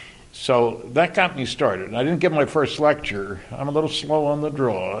 So that got me started. I didn't give my first lecture. I'm a little slow on the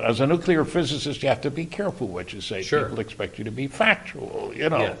draw. As a nuclear physicist, you have to be careful what you say. Sure. People expect you to be factual, you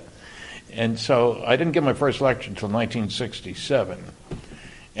know. Yeah. And so I didn't give my first lecture until 1967.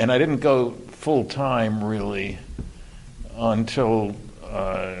 And I didn't go full-time, really, until...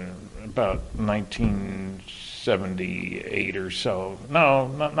 about 1978 or so. No,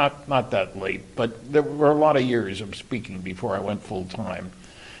 not that late, but there were a lot of years of speaking before I went full time.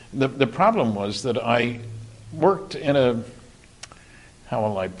 The problem was that I worked in a, how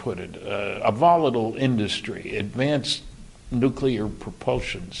will I put it, a volatile industry, advanced nuclear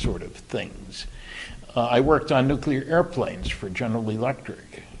propulsion sort of things. I worked on nuclear airplanes for General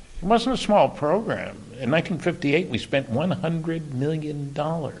Electric. It wasn't a small program. In 1958, we spent $100 million.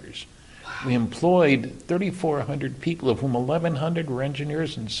 We employed 3,400 people, of whom 1,100 were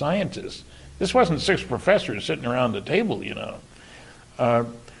engineers and scientists. This wasn't 6 professors sitting around the table, you know.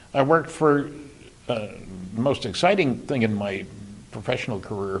 I worked for, the most exciting thing in my professional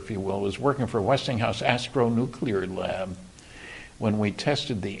career, if you will, was working for Westinghouse Astronuclear Lab when we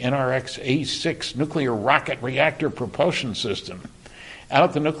tested the NRX A6 nuclear rocket reactor propulsion system out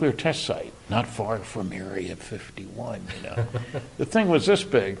at the nuclear test site, not far from Area 51, you know. The thing was this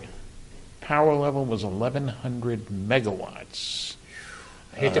big. Power level was 1,100 megawatts.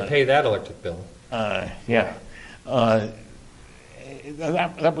 I hate to pay that electric bill. Yeah.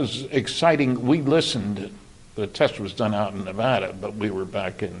 That was exciting. We listened. The test was done out in Nevada, but we were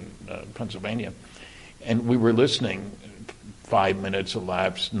back in Pennsylvania. And we were listening. 5 minutes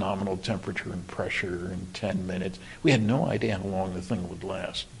elapsed, nominal temperature and pressure in 10 minutes. We had no idea how long the thing would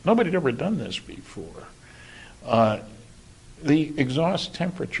last. Nobody had ever done this before. The exhaust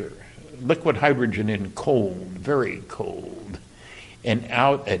temperature, liquid hydrogen in cold, very cold, and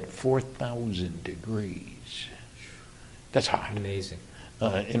out at 4,000 degrees. That's hot. Amazing.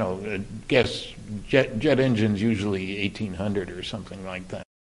 Jet engines usually 1,800 or something like that.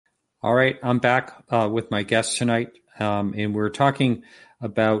 All right, I'm back with my guest tonight, and we're talking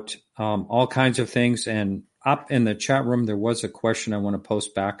about all kinds of things. And up in the chat room, there was a question I want to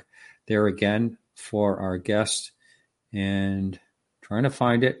post back there again for our guest, and trying to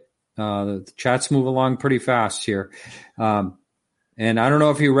find it. The chats move along pretty fast here. And I don't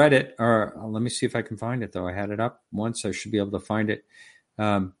know if you read it, or let me see if I can find it, though. I had it up once. I should be able to find it.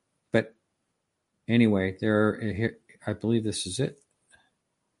 But anyway, here, I believe this is it.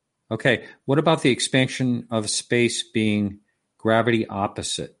 Okay. What about the expansion of space being gravity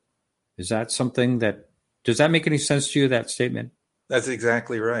opposite? Is that something does that make any sense to you, that statement? That's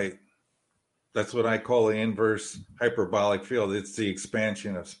exactly right. That's what I call the inverse hyperbolic field. It's the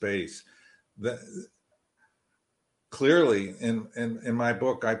expansion of space. Clearly, in my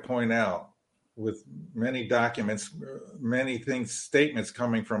book, I point out with many documents, statements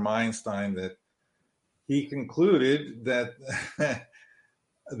coming from Einstein that he concluded that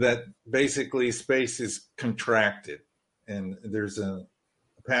that basically space is contracted. And there's a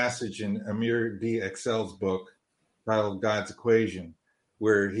passage in Amir D. Excel's book titled God's Equation,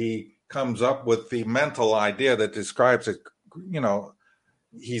 where he comes up with the mental idea that describes it.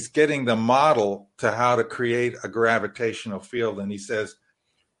 He's getting the model to how to create a gravitational field. And he says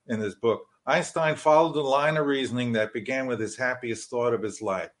in his book, Einstein followed the line of reasoning that began with his happiest thought of his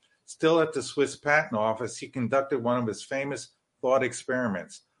life. Still at the Swiss Patent Office, he conducted one of his famous thought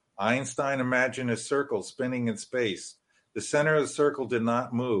experiments. Einstein imagined a circle spinning in space. The center of the circle did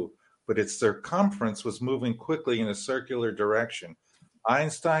not move, but its circumference was moving quickly in a circular direction.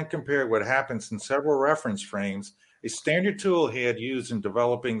 Einstein compared what happens in several reference frames, a standard tool he had used in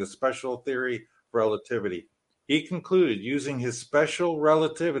developing the special theory of relativity. He concluded, using his special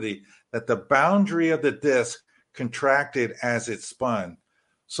relativity, that the boundary of the disk contracted as it spun.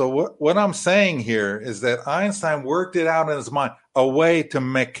 So what I'm saying here is that Einstein worked it out in his mind, a way to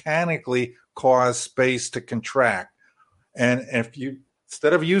mechanically cause space to contract. And if you,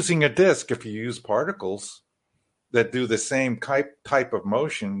 instead of using a disk, if you use particles that do the same type of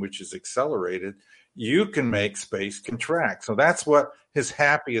motion, which is accelerated, you can make space contract. So that's what his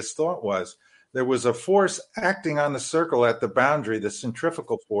happiest thought was. There was a force acting on the circle at the boundary, the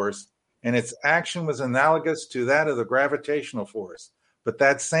centrifugal force, and its action was analogous to that of the gravitational force. But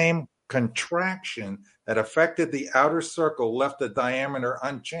that same contraction that affected the outer circle left the diameter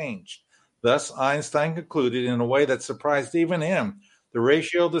unchanged. Thus, Einstein concluded in a way that surprised even him, the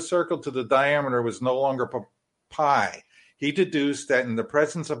ratio of the circle to the diameter was no longer pi. He deduced that in the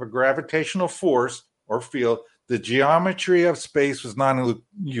presence of a gravitational force or field, the geometry of space was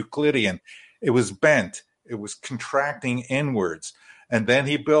non-Euclidean. It was bent. It was contracting inwards. And then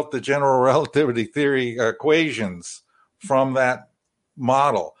he built the general relativity theory equations from that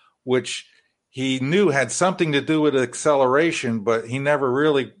model, which he knew had something to do with acceleration, but he never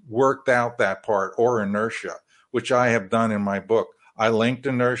really worked out that part, or inertia, which I have done in my book. I linked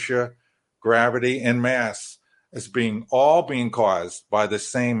inertia, gravity, and mass as being caused by the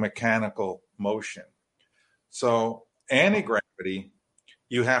same mechanical motion. So anti-gravity,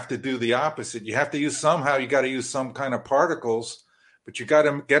 you have to do the opposite. You have to use some kind of particles, but you got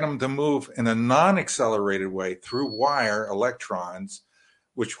to get them to move in a non-accelerated way through wire electrons,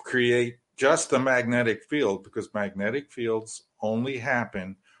 which create just a magnetic field, because magnetic fields only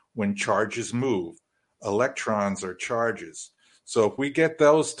happen when charges move. Electrons are charges. So if we get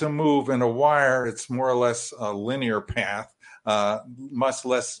those to move in a wire, it's more or less a linear path, much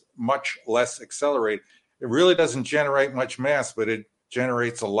less accelerated. It really doesn't generate much mass, but it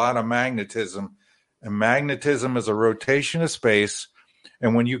generates a lot of magnetism. And magnetism is a rotation of space.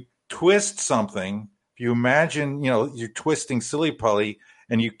 And when you twist something, if you imagine, you're twisting silly putty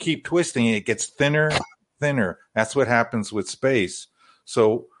and you keep twisting it gets thinner, thinner. That's what happens with space.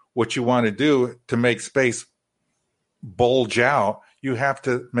 So what you want to do to make space bulge out, you have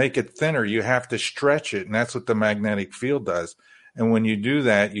to make it thinner. You have to stretch it. And that's what the magnetic field does. And when you do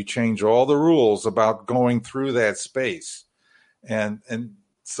that, you change all the rules about going through that space. And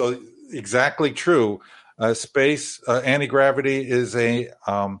so exactly true. Space, anti-gravity is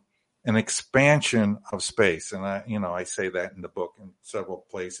an expansion of space. And I say that in the book in several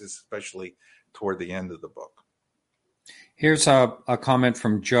places, especially toward the end of the book. Here's a comment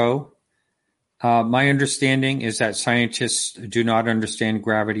from Joe. My understanding is that scientists do not understand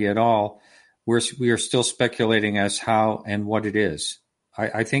gravity at all. We are still speculating as how and what it is.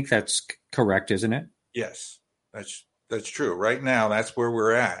 I think that's correct, isn't it? Yes, that's true. Right now, that's where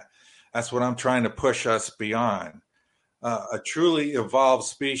we're at. That's what I'm trying to push us beyond. A truly evolved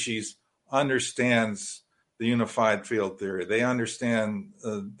species understands the unified field theory. They understand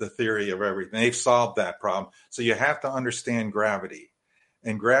the theory of everything. They've solved that problem. So you have to understand gravity.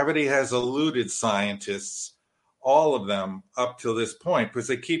 And gravity has eluded scientists, all of them, up to this point, because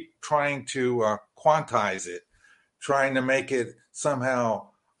they keep trying to quantize it, trying to make it somehow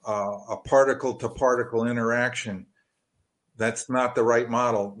a particle-to-particle interaction. That's not the right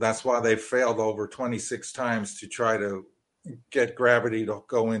model. That's why they failed over 26 times to try to get gravity to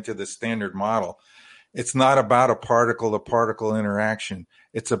go into the standard model. It's not about a particle-to-particle interaction.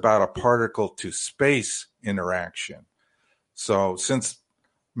 It's about a particle-to-space interaction. So since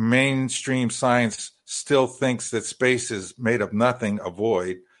mainstream science still thinks that space is made of nothing, a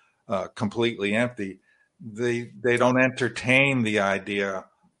void, completely empty, they don't entertain the idea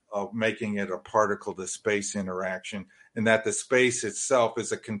of making it a particle-to-space interaction, and that the space itself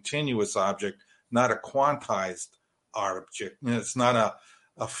is a continuous object, not a quantized object. It's not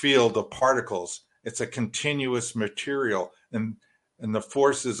a field of particles. It's a continuous material. And the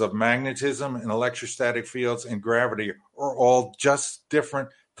forces of magnetism and electrostatic fields and gravity are all just different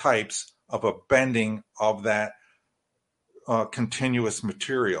types of a bending of that continuous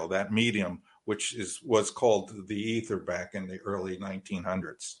material, that medium, which was called the ether back in the early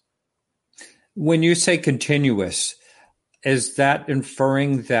 1900s. When you say continuous, is that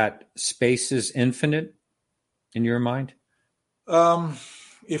inferring that space is infinite in your mind?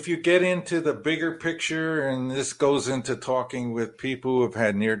 If you get into the bigger picture, and this goes into talking with people who have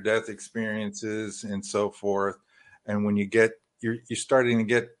had near-death experiences and so forth, and when you're starting to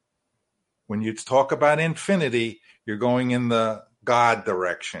get, when you talk about infinity, you're going in the God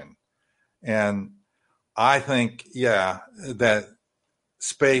direction. And I think, that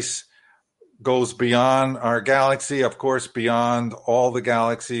space goes beyond our galaxy, of course, beyond all the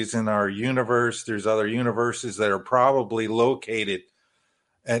galaxies in our universe. There's other universes that are probably located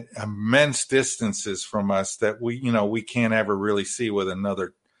at immense distances from us that we can't ever really see with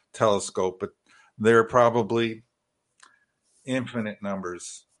another telescope, but there are probably infinite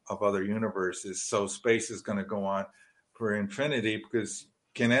numbers of other universes. So space is going to go on for infinity, because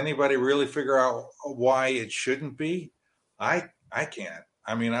can anybody really figure out why it shouldn't be? I can't.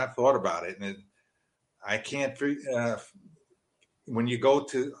 I mean, I've thought about it, and I can't. When you go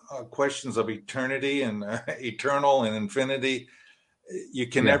to questions of eternity and eternal and infinity, you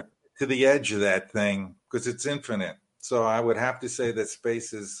can never get to the edge of that thing because it's infinite. So I would have to say that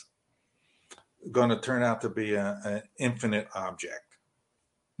space is going to turn out to be an infinite object.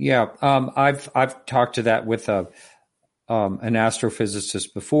 Yeah, I've talked to that with an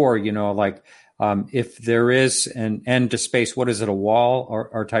astrophysicist before. Like if there is an end to space, what is it, a wall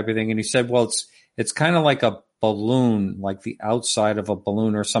or type of thing? And he said, well, it's kind of like a balloon, like the outside of a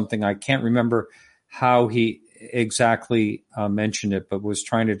balloon or something. I can't remember how he exactly mentioned it, but was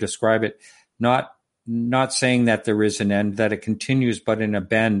trying to describe it. Not saying that there is an end, that it continues, but in a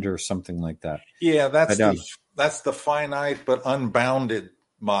bend or something like that. Yeah, that's the finite but unbounded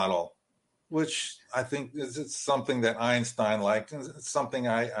model, which I think is something that Einstein liked, and it's something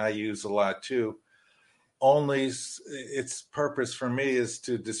I use a lot too. Only its purpose for me is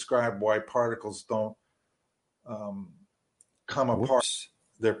to describe why particles don't come apart.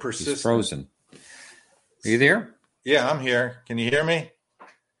 They're persistent. He's frozen. Are you there? Yeah, I'm here. Can you hear me?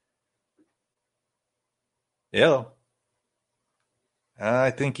 Hello. I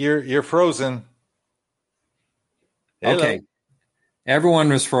think you're frozen. Hello. Okay. Everyone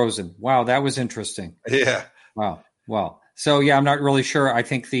was frozen. Wow, that was interesting. Yeah. Wow. Well, so yeah, I'm not really sure. I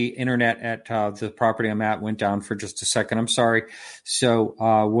think the internet at the property I'm at went down for just a second. I'm sorry. So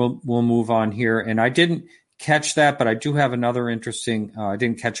we'll move on here. And I didn't catch that, but I do have another interesting. I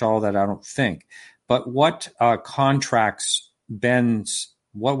didn't catch all that, I don't think. But what contracts bends?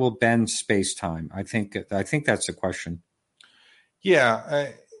 What will bend space-time? I think that's the question.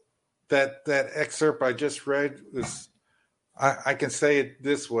 Yeah, that excerpt I just read was. I can say it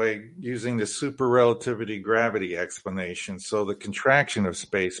this way using the super relativity gravity explanation. So the contraction of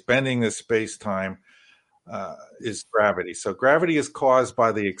space, bending the space-time, is gravity. So gravity is caused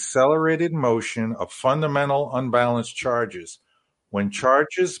by the accelerated motion of fundamental unbalanced charges. When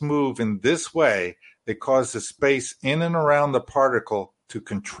charges move in this way, they cause the space in and around the particle to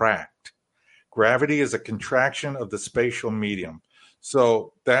contract. Gravity is a contraction of the spatial medium.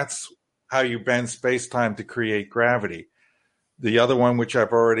 So that's how you bend space-time to create gravity. The other one, which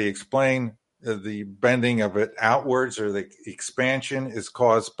I've already explained, the bending of it outwards or the expansion is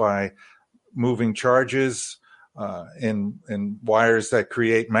caused by moving charges in wires that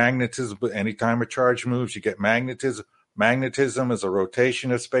create magnetism. But anytime a charge moves, you get magnetism. Magnetism is a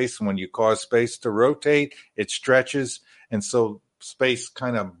rotation of space. And when you cause space to rotate, it stretches. And so space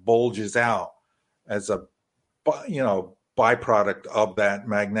kind of bulges out as a, byproduct of that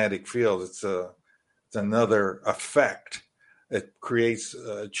magnetic field. It's another effect. It creates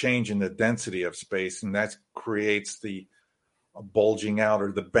a change in the density of space, and that creates the bulging out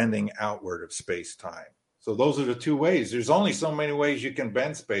or the bending outward of space-time. So those are the two ways. There's only so many ways you can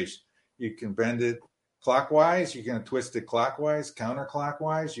bend space. You can bend it clockwise, you can twist it clockwise,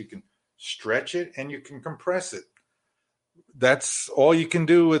 counterclockwise, you can stretch it, and you can compress it. That's all you can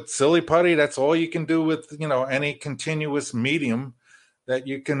do with silly putty. That's all you can do with, any continuous medium that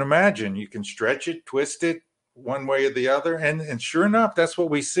you can imagine. You can stretch it, twist it, one way or the other. And sure enough, that's what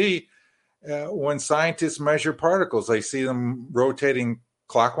we see when scientists measure particles. They see them rotating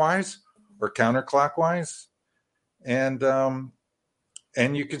clockwise or counterclockwise. And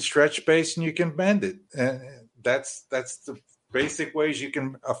you can stretch space and you can bend it. And that's the basic ways you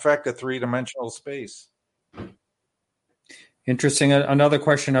can affect a three-dimensional space. Interesting. Another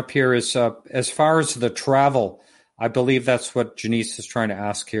question up here is, as far as the travel, I believe that's what Janice is trying to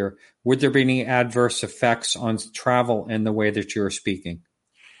ask here. Would there be any adverse effects on travel in the way that you're speaking?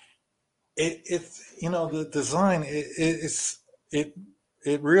 It's the design. It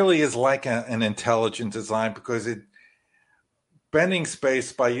really is like an intelligent design, because bending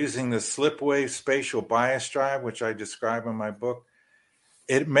space by using the slip wave spatial bias drive, which I describe in my book,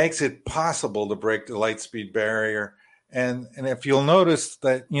 it makes it possible to break the light speed barrier. And if you'll notice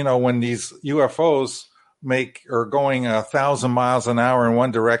that when these UFOs are going 1,000 miles an hour in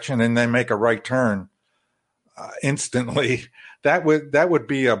one direction and they make a right turn instantly, that would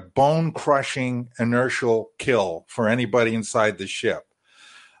be a bone crushing inertial kill for anybody inside the ship.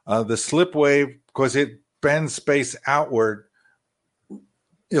 The slip wave, because it bends space outward,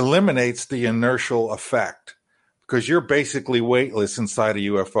 eliminates the inertial effect, because you're basically weightless inside a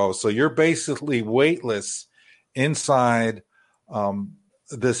UFO. So you're basically weightless inside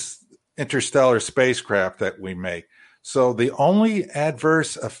this interstellar spacecraft that we make. So the only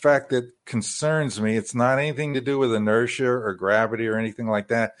adverse effect that concerns me, it's not anything to do with inertia or gravity or anything like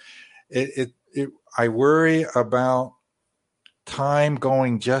that. I worry about time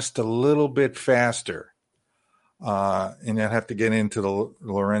going just a little bit faster. And I'd have to get into the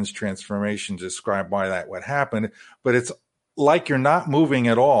Lorentz transformation to describe why that would happen. But it's like you're not moving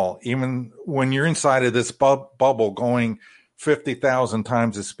at all, even when you're inside of this bubble going 50,000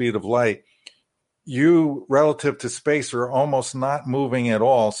 times the speed of light. You, relative to space, are almost not moving at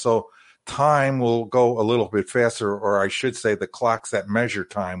all. So time will go a little bit faster, or I should say the clocks that measure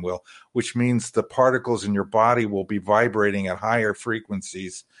time will, which means the particles in your body will be vibrating at higher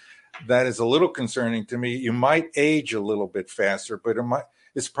frequencies. That is a little concerning to me. You might age a little bit faster, but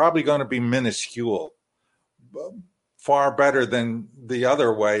it's probably going to be minuscule. Far better than the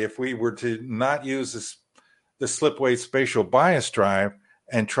other way. If we were to not use the slipwave spatial bias drive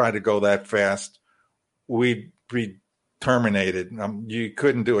and try to go that fast, we'd be terminated. You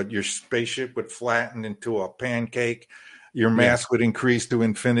couldn't do it. Your spaceship would flatten into a pancake. Your mass would increase to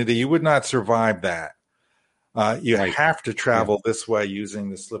infinity. You would not survive that. You have to travel this way using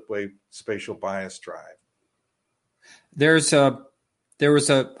the slipwave spatial bias drive. There was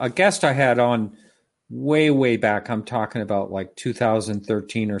a guest I had on way back. I'm talking about like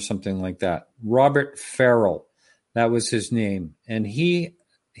 2013 or something like that. Robert Farrell, that was his name, and he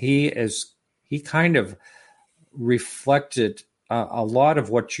kind of reflected a lot of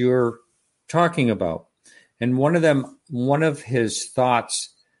what you're talking about. And one of his thoughts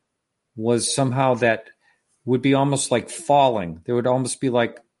was somehow that would be almost like falling. There would almost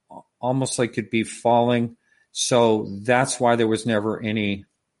like you'd be falling. So that's why there was never any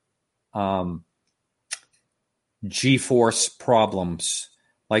G-force problems.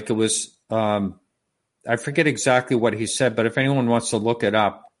 Like it was, I forget exactly what he said, but if anyone wants to look it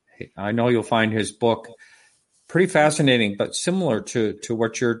up, I know you'll find his book pretty fascinating, but similar to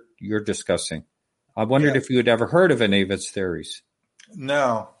what you're discussing. I wondered if you had ever heard of any of its theories.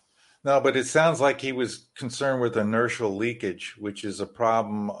 No, but it sounds like he was concerned with inertial leakage, which is a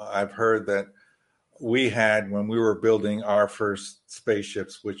problem I've heard that we had when we were building our first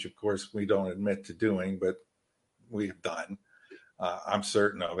spaceships, which of course we don't admit to doing, but we've done. I'm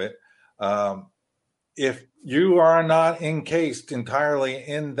certain of it. If you are not encased entirely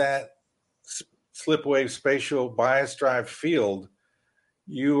in that slipwave spatial bias drive field,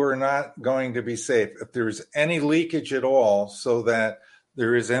 you are not going to be safe. If there's any leakage at all, so that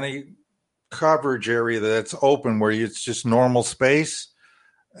there is any coverage area that's open where it's just normal space,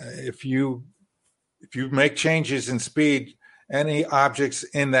 if you make changes in speed, any objects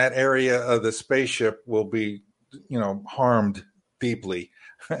in that area of the spaceship will be, harmed deeply.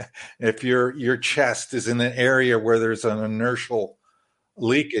 If your chest is in an area where there's an inertial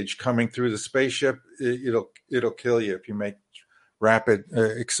leakage coming through the spaceship, it'll kill you if you make rapid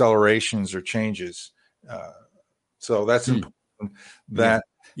accelerations or changes. So that's important that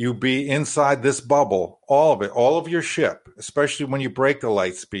you be inside this bubble, all of it, all of your ship, especially when you break the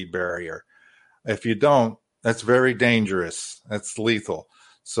light speed barrier. If you don't, that's very dangerous. That's lethal.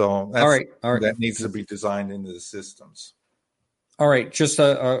 So that's, all right. That needs to be designed into the systems. All right. Just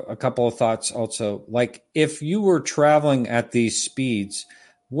a couple of thoughts also. Like if you were traveling at these speeds,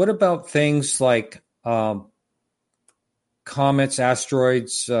 what about things like comets,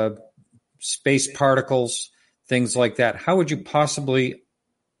 asteroids, space particles, things like that? How would you possibly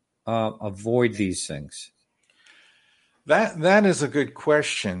avoid these things? That is a good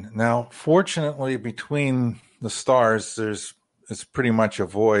question. Now, fortunately, between the stars, it's pretty much a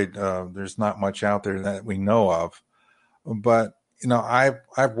void. There's not much out there that we know of. But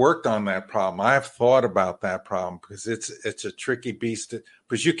I've worked on that problem. I've thought about that problem because it's a tricky beast.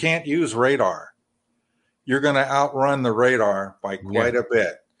 Because you can't use radar. You're going to outrun the radar by quite a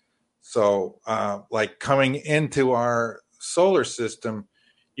bit. So, like coming into our solar system,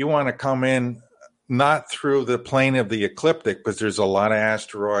 you want to come in not through the plane of the ecliptic, because there's a lot of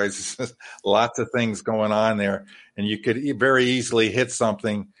asteroids, lots of things going on there, and you could very easily hit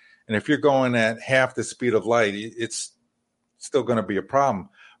something. And if you're going at half the speed of light, it's still going to be a problem.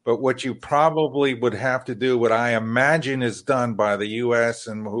 But what you probably would have to do, what I imagine is done by the U.S.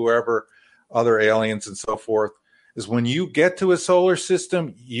 and whoever, other aliens and so forth, is when you get to a solar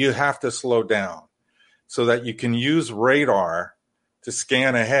system, you have to slow down so that you can use radar to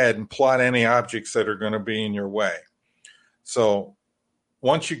scan ahead and plot any objects that are going to be in your way. So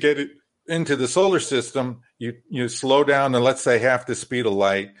once you get it into the solar system, you slow down to, let's say, half the speed of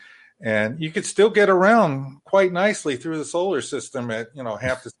light, and you could still get around quite nicely through the solar system at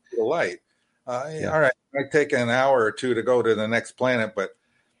half the speed of light. All right, it might take an hour or two to go to the next planet, but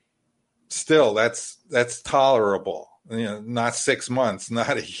still, that's tolerable. not 6 months,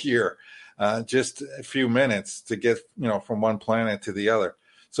 not a year, just a few minutes to get, from one planet to the other.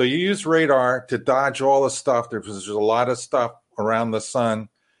 So you use radar to dodge all the stuff. There's a lot of stuff around the sun.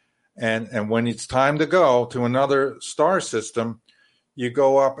 And when it's time to go to another star system, you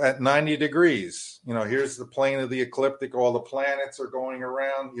go up at 90 degrees. Here's the plane of the ecliptic. All the planets are going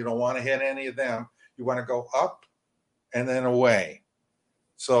around. You don't want to hit any of them. You want to go up and then away.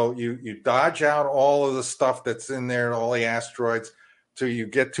 So you dodge out all of the stuff that's in there, all the asteroids, till you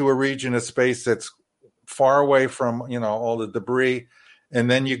get to a region of space that's far away from, all the debris.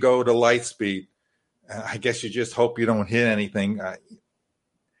 And then you go to light speed. I guess you just hope you don't hit anything.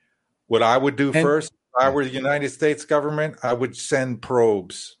 What I would do first, if I were the United States government, I would send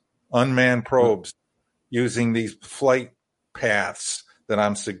probes, unmanned probes, using these flight paths that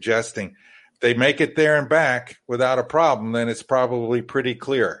I'm suggesting. If they make it there and back without a problem, then it's probably pretty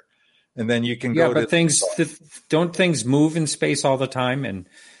clear. And then you can go to... Yeah, but don't things move in space all the time?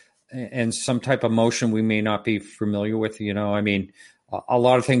 And some type of motion we may not be familiar with, a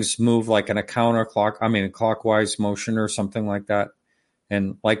lot of things move like in a clockwise motion or something like that.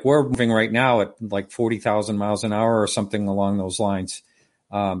 And like we're moving right now at like 40,000 miles an hour or something along those lines.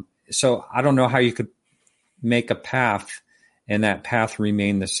 So I don't know how you could make a path and that path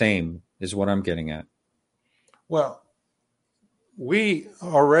remain the same is what I'm getting at. Well, we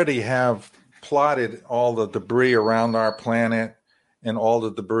already have plotted all the debris around our planet and all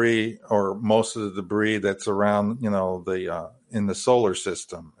the debris or most of the debris that's around, in the solar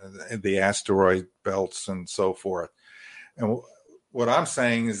system, the asteroid belts and so forth. And what I'm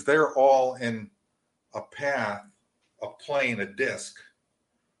saying is they're all in a path, a plane, a disk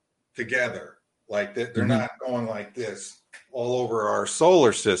together. Like they're not going like this all over our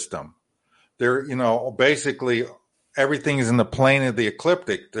solar system. They're, basically everything is in the plane of the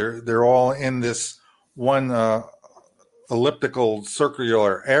ecliptic. They're all in this one elliptical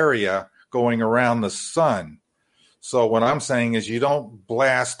circular area going around the sun. So what I'm saying is you don't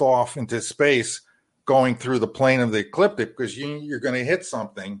blast off into space going through the plane of the ecliptic because you're going to hit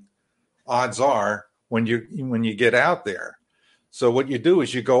something, odds are, when you get out there. So what you do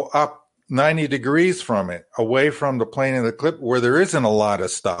is you go up 90 degrees from it, away from the plane of the ecliptic where there isn't a lot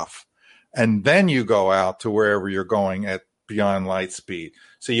of stuff. And then you go out to wherever you're going at beyond light speed.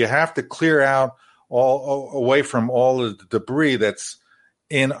 So you have to clear out away from all of the debris that's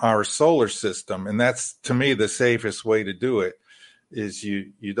in our solar system. And that's, to me, the safest way to do it. Is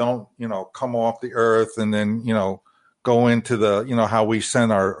you don't, come off the Earth and then, go into the, how we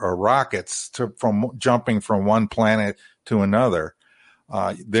send our rockets from jumping from one planet to another.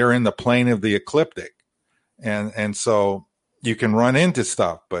 They're in the plane of the ecliptic. And so you can run into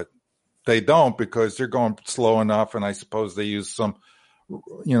stuff, but they don't because they're going slow enough. And I suppose they use some, I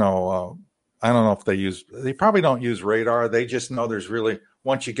don't know if they probably don't use radar. They just know there's really,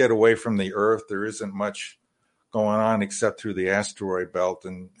 once you get away from the Earth, there isn't much going on except through the asteroid belt,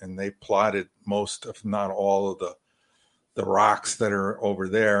 and they plotted most, if not all, of the rocks that are over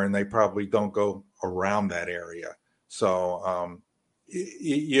there, and they probably don't go around that area. So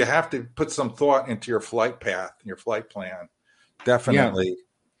you have to put some thought into your flight path, your flight plan. Definitely. Yeah.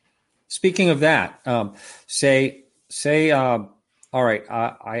 Speaking of that, say, all right,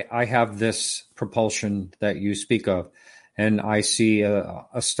 I have this propulsion that you speak of, and I see a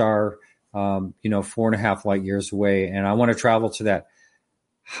star 4.5 light years away, and I want to travel to that.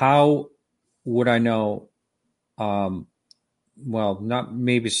 How would I know? Not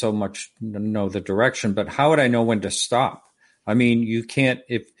maybe so much know the direction, but how would I know when to stop? I mean, you can't.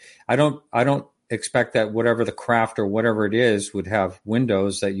 If I don't expect that whatever the craft or whatever it is would have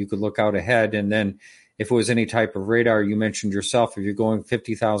windows that you could look out ahead, and then if it was any type of radar, you mentioned yourself, if you're going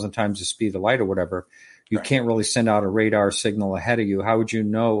 50,000 times the speed of light or whatever. You can't really send out a radar signal ahead of you. How would you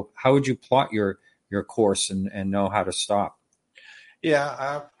know? How would you plot your course and know how to stop? Yeah,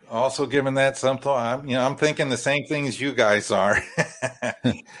 I've also given that some thought. I'm thinking the same thing as you guys are.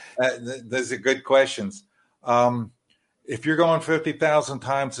 Those are good questions. If you're going 50,000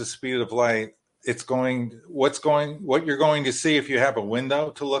 times the speed of light, what you're going to see if you have a window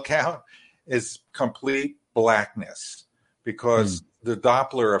to look out is complete blackness because the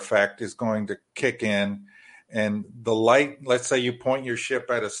Doppler effect is going to kick in, and the light, let's say you point your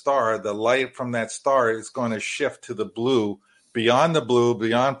ship at a star, the light from that star is going to shift to the blue, beyond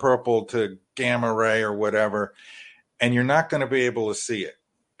purple to gamma ray or whatever, and you're not going to be able to see it.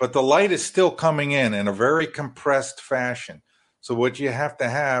 But the light is still coming in a very compressed fashion. So what you have to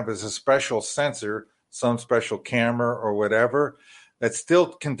have is a special sensor, some special camera or whatever, that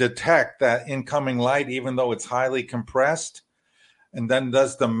still can detect that incoming light, even though it's highly compressed, and then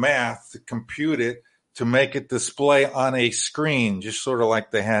does the math to compute it to make it display on a screen, just sort of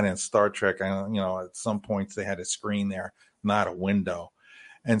like they had in Star Trek. At some points they had a screen there, not a window.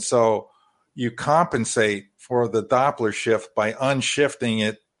 And so you compensate for the Doppler shift by unshifting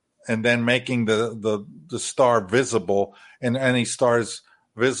it and then making the star visible and any stars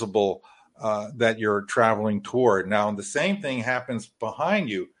visible that you're traveling toward. Now, the same thing happens behind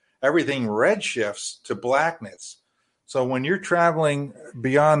you. Everything red shifts to blackness. So when you're traveling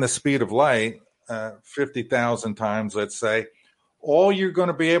beyond the speed of light, 50,000 times, let's say, all you're going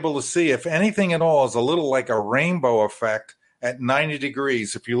to be able to see, if anything at all, is a little like a rainbow effect at 90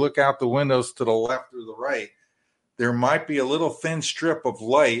 degrees. If you look out the windows to the left or the right, there might be a little thin strip of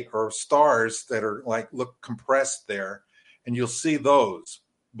light or stars that are look compressed there, and you'll see those.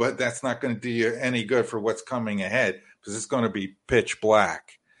 But that's not going to do you any good for what's coming ahead because it's going to be pitch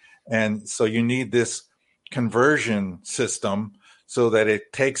black. And so you need this conversion system so that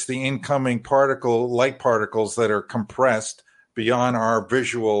it takes the incoming light particles that are compressed beyond our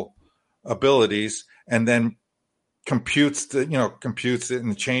visual abilities and then computes it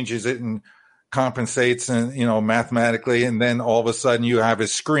and changes it and compensates and mathematically, and then all of a sudden you have a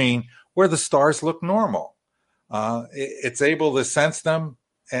screen where the stars look normal. It's able to sense them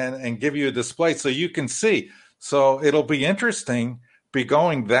and give you a display so you can see. So it'll be interesting be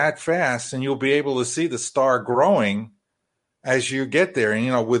going that fast, and you'll be able to see the star growing as you get there.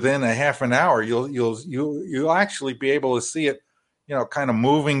 And within a half an hour, you'll actually be able to see it, kind of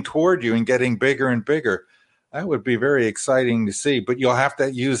moving toward you and getting bigger and bigger. That would be very exciting to see, but you'll have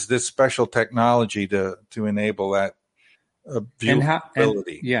to use this special technology to enable that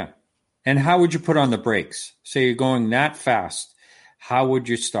viewability. And how would you put on the brakes? Say you're going that fast, how would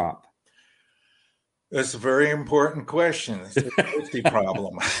you stop? That's a very important question. It's a safety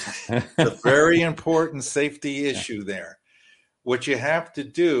problem. It's a very important safety issue there. What you have to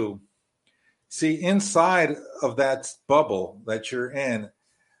do, see, inside of that bubble that you're in,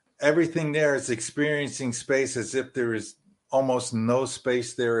 everything there is experiencing space as if there is almost no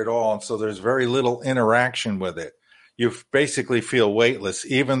space there at all. And so there's very little interaction with it. You basically feel weightless,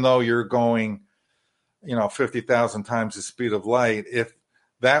 even though you're going, 50,000 times the speed of light. If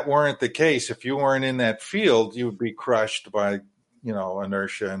that weren't the case, if you weren't in that field, you would be crushed by,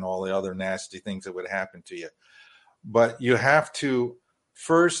 inertia and all the other nasty things that would happen to you. But you have to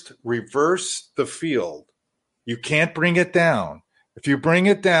first reverse the field. You can't bring it down. If you bring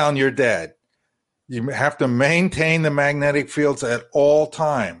it down, you're dead. You have to maintain the magnetic fields at all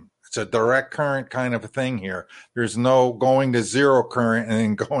time. It's a direct current kind of a thing here. There's no going to zero current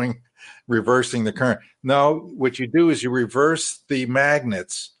and then reversing the current. No, what you do is you reverse the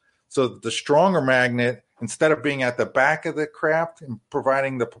magnets so that the stronger magnet, instead of being at the back of the craft and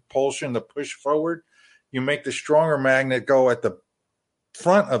providing the propulsion to push forward, you make the stronger magnet go at the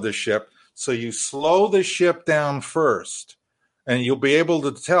front of the ship. So you slow the ship down first. And you'll be able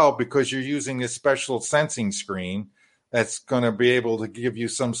to tell because you're using this special sensing screen that's going to be able to give you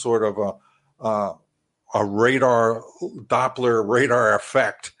some sort of a Doppler radar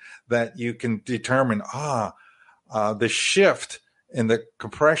effect that you can determine, the shift in the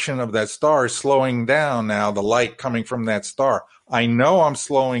compression of that star is slowing down now, the light coming from that star. I know I'm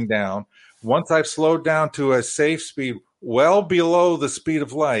slowing down. Once I've slowed down to a safe speed well below the speed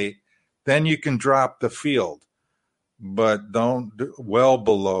of light, then you can drop the field. But don't well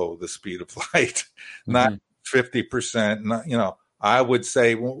below the speed of light, not 50%. Not, I would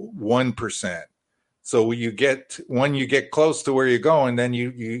say 1%. So when you get close to where you're going, then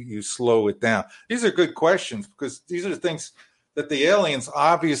you slow it down. These are good questions because these are the things that the aliens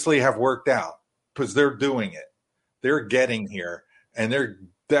obviously have worked out because they're doing it. They're getting here, and they're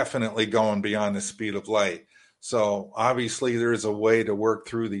definitely going beyond the speed of light. So obviously there's a way to work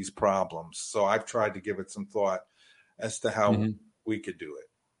through these problems. So I've tried to give it some thought as to how we could do it.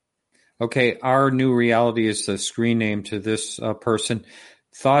 Okay, our new reality is the screen name to this person.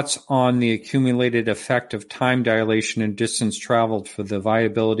 Thoughts on the accumulated effect of time dilation and distance traveled for the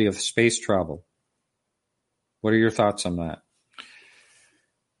viability of space travel? What are your thoughts on that?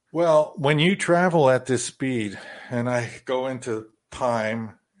 Well, when you travel at this speed, and I go into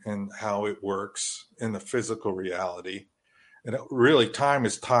time and how it works in the physical reality, and really time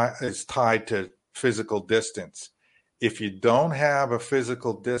is tied to physical distance. If you don't have a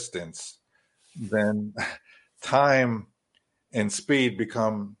physical distance, then time and speed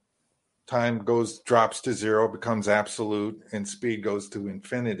drops to zero, becomes absolute, and speed goes to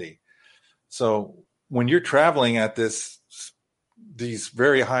infinity. So when you're traveling at these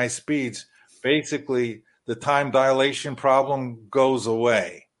very high speeds, basically the time dilation problem goes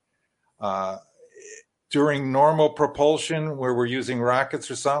away. during normal propulsion where we're using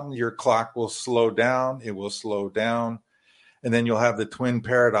rockets or something, your clock will slow down. It will slow down. And then you'll have the twin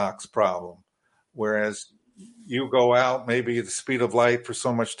paradox problem. Whereas you go out maybe at the speed of light for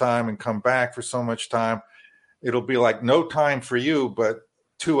so much time and come back for so much time, it'll be like no time for you, but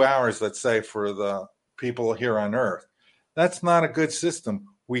 2 hours, let's say, for the people here on Earth. That's not a good system.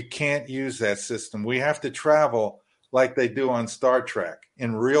 We can't use that system. We have to travel like they do on Star Trek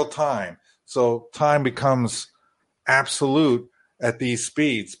in real time. So time becomes absolute at these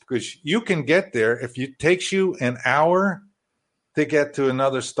speeds because you can get there. If it takes you an hour to get to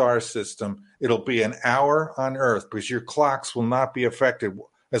another star system, it'll be an hour on Earth because your clocks will not be affected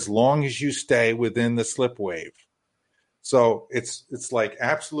as long as you stay within the slip wave. So it's like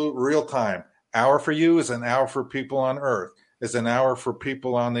absolute real time. Hour for you is an hour for people on Earth, is an hour for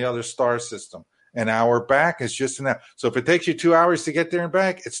people on the other star system. An hour back is just an hour. So if it takes you 2 hours to get there and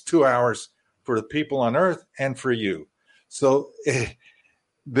back, it's 2 hours for the people on Earth and for you. So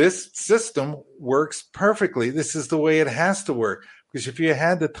this system works perfectly. This is the way it has to work. Because if you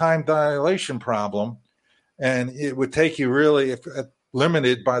had the time dilation problem, and it would take you really, if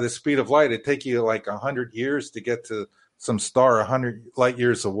limited by the speed of light, it'd take you like 100 years to get to some star 100 light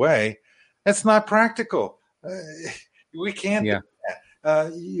years away. That's not practical. We can't do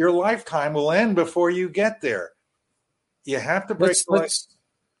that. Your lifetime will end before you get there. You have to break the light.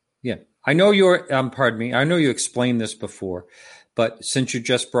 Yeah. I know pardon me. I know you explained this before, but since you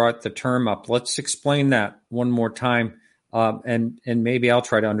just brought the term up, let's explain that one more time. And maybe I'll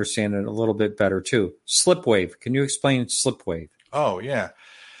try to understand it a little bit better too. Slip wave. Can you explain slip wave? Oh, yeah.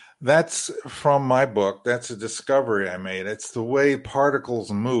 That's from my book. That's a discovery I made. It's the way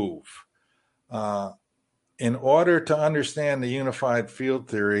particles move. In order to understand the unified field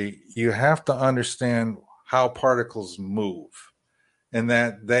theory, you have to understand how particles move. And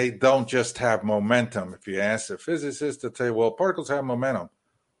that they don't just have momentum. If you ask a physicist to say, well, particles have momentum.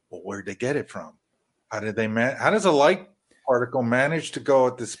 Well, where'd they get it from? How does a light particle manage to go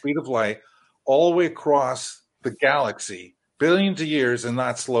at the speed of light all the way across the galaxy, billions of years, and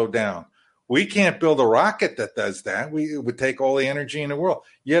not slow down? We can't build a rocket that does that. It would take all the energy in the world.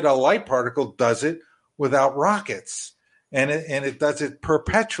 Yet a light particle does it without rockets, and it does it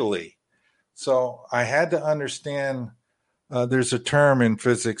perpetually. So I had to understand. There's a term in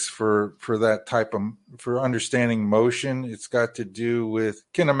physics for that type of, for understanding motion. It's got to do with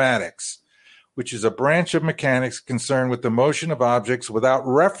kinematics, which is a branch of mechanics concerned with the motion of objects without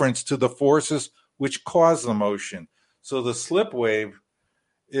reference to the forces which cause the motion. So the slip wave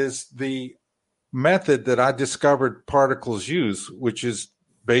is the method that I discovered particles use, which is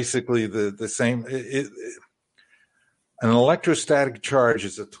basically the same. An electrostatic charge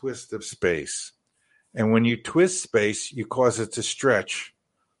is a twist of space. And when you twist space, you cause it to stretch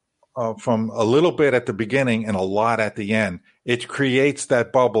from a little bit at the beginning and a lot at the end. It creates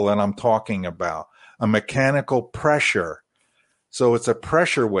that bubble that I'm talking about, a mechanical pressure. So it's a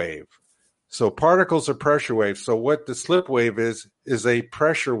pressure wave. So particles are pressure waves. So what the slip wave is a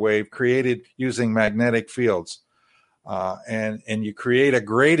pressure wave created using magnetic fields. And you create a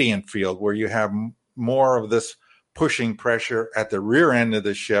gradient field where you have more of this pushing pressure at the rear end of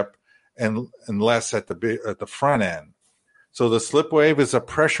the ship and less at the front end. So the slip wave is a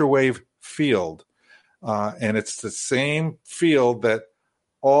pressure wave field, and it's the same field that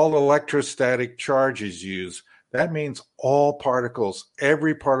all electrostatic charges use. That means all particles,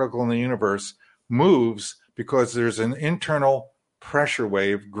 every particle in the universe moves because there's an internal pressure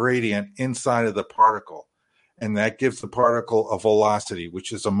wave gradient inside of the particle, and that gives the particle a velocity,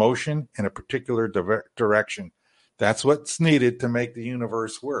 which is a motion in a particular direction. That's what's needed to make the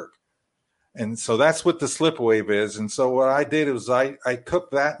universe work. And so that's what the slip wave is. And so what I did was I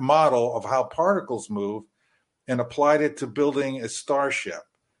took that model of how particles move and applied it to building a starship,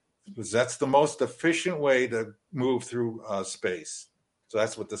 because that's the most efficient way to move through space. So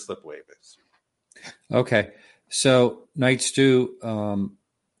that's what the slip wave is. Okay. So, Night Stew,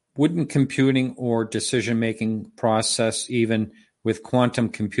 wouldn't computing or decision-making process, even with quantum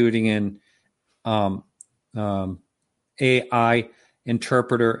computing and AI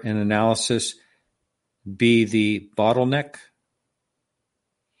interpreter and analysis, be the bottleneck?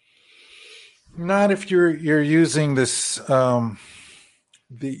 Not if you're using this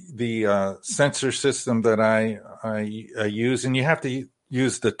the sensor system that I use, and you have to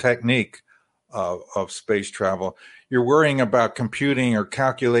use the technique of space travel. You're worrying about computing or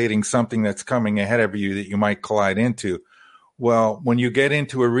calculating something that's coming ahead of you that you might collide into. Well, when you get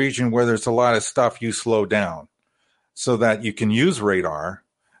into a region where there's a lot of stuff, you slow down so that you can use radar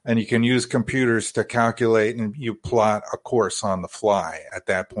and you can use computers to calculate, and you plot a course on the fly at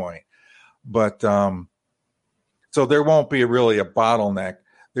that point. But So there won't be really a bottleneck.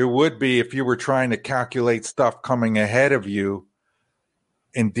 There would be if you were trying to calculate stuff coming ahead of you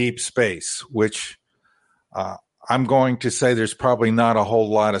in deep space, which I'm going to say there's probably not a whole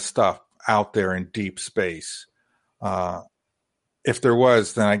lot of stuff out there in deep space. If there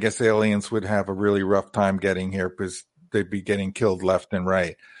was, then I guess aliens would have a really rough time getting here because they'd be getting killed left and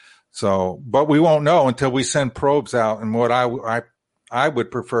right. So, but we won't know until we send probes out. And what I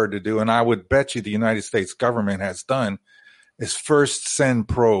would prefer to do, and I would bet you the United States government has done, is first send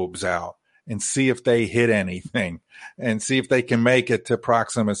probes out and see if they hit anything and see if they can make it to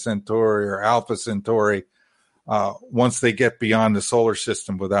Proxima Centauri or Alpha Centauri once they get beyond the solar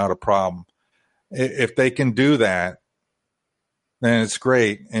system without a problem. If they can do that, then it's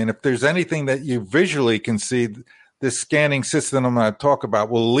great. And if there's anything that you visually can see, this scanning system I'm going to talk about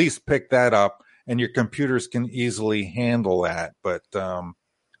will at least pick that up, and your computers can easily handle that. But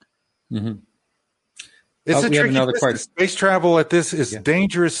it's a tricky business. Space travel at this is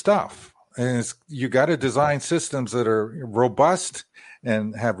dangerous stuff. And you got to design systems that are robust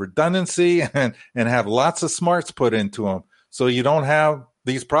and have redundancy and have lots of smarts put into them so you don't have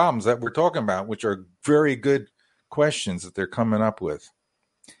these problems that we're talking about, which are very good questions that they're coming up with.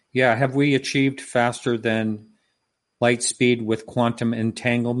 Yeah. Have we achieved faster than light speed with quantum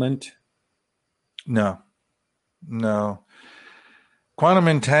entanglement? No. Quantum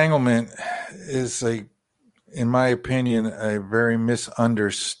entanglement is in my opinion, a very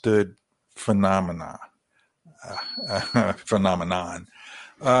misunderstood phenomenon.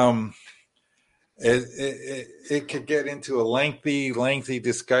 It could get into a lengthy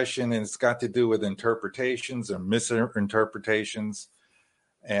discussion, and it's got to do with interpretations or misinterpretations.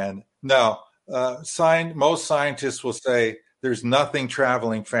 And no, most scientists will say there's nothing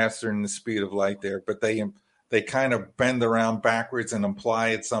traveling faster than the speed of light there, but they kind of bend around backwards and imply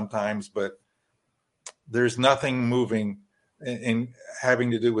it sometimes, but there's nothing moving in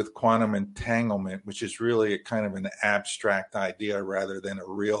having to do with quantum entanglement, which is really a kind of an abstract idea rather than a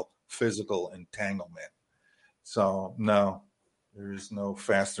real physical entanglement. So no, there is no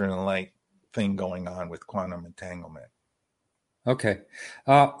faster than light thing going on with quantum entanglement. Okay.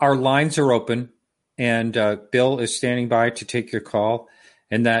 Our lines are open, and Bill is standing by to take your call.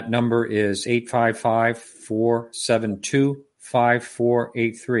 And that number is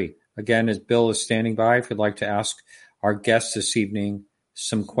 855-472-5483. Again, as Bill is standing by, if you'd like to ask our guest this evening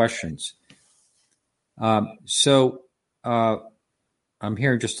some questions. So I'm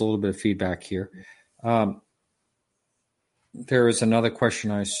hearing just a little bit of feedback here. There is another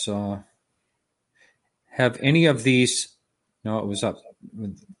question I saw. Have any of these... No, it was up.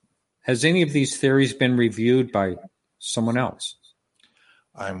 Has any of these theories been reviewed by someone else?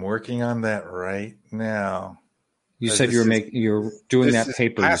 I'm working on that right now. You said you're doing that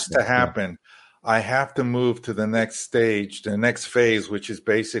paper. This has to happen. I have to move to the next stage, the next phase, which is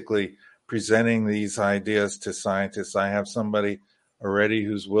basically presenting these ideas to scientists. I have somebody already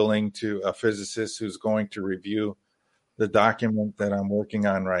who's willing to, a physicist who's going to review the document that I'm working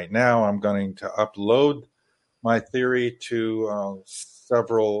on right now. I'm going to upload my theory to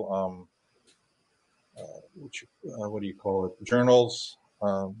several, what do you call it, journals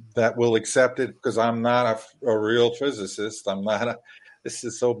that will accept it, because I'm not a real physicist. This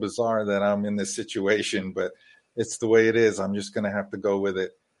is so bizarre that I'm in this situation, but it's the way it is. I'm just going to have to go with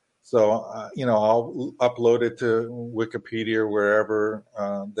it. So, I'll upload it to Wikipedia or wherever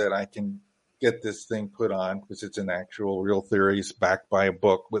that I can get this thing put on, because it's an actual real theory. It's backed by a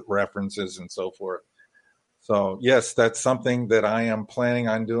book with references and so forth. So, yes, that's something that I am planning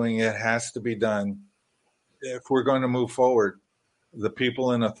on doing. It has to be done. If we're going to move forward, the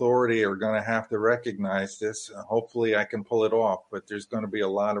people in authority are going to have to recognize this. Hopefully I can pull it off, but there's going to be a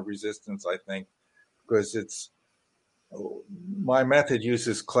lot of resistance, I think, because my method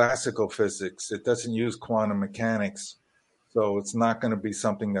uses classical physics. It doesn't use quantum mechanics. So it's not going to be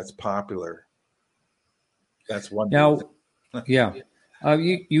something that's popular. That's one. Now, yeah,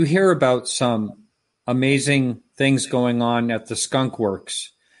 you hear about some amazing things going on at the Skunk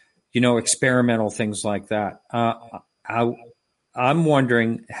Works, experimental things like that. I'm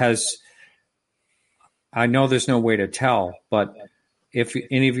wondering, I know there's no way to tell, but if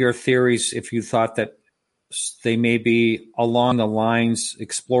any of your theories, if you thought that they may be along the lines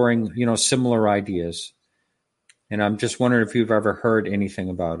exploring, similar ideas. And I'm just wondering if you've ever heard anything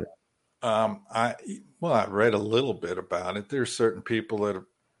about it. I read a little bit about it. There's certain people that have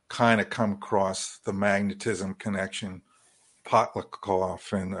kind of come across the magnetism connection.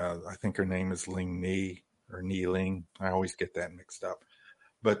 Potlakoff, and I think her name is Ling Ni or Ni Ling. I always get that mixed up.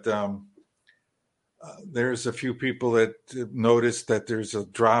 But there's a few people that noticed that there's a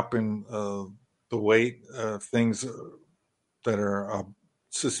drop in the weight of things that are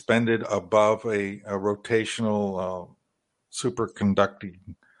suspended above a rotational superconducting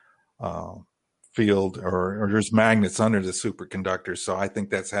field, or there's magnets under the superconductor. So I think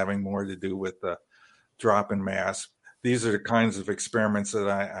that's having more to do with the drop in mass. These are the kinds of experiments that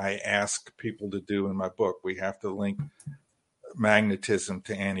I ask people to do in my book. We have to link magnetism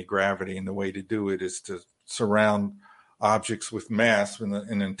to anti-gravity, and the way to do it is to surround objects with mass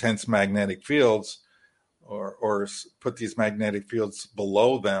in intense magnetic fields, or put these magnetic fields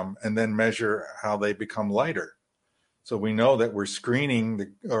below them and then measure how they become lighter. So we know that we're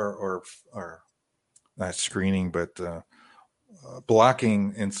screening or not screening, but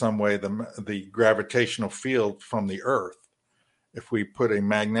blocking in some way the gravitational field from the Earth. If we put a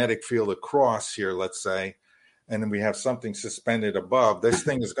magnetic field across here, let's say, and then we have something suspended above, this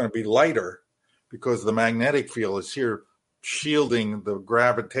thing is going to be lighter because the magnetic field is here shielding the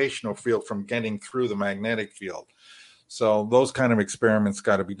gravitational field from getting through the magnetic field. So those kind of experiments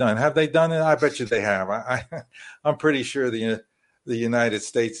got to be done. Have they done it? I bet you they have. I'm pretty sure the United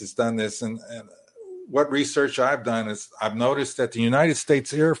States has done this. And what research I've done is I've noticed that the United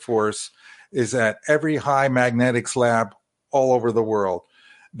States Air Force is at every high magnetics lab all over the world.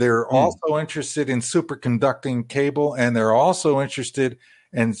 They're also interested in superconducting cable, and they're also interested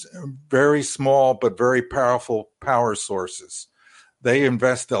in very small but very powerful power sources. They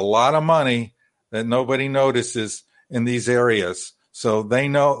invest a lot of money that nobody notices in these areas. So they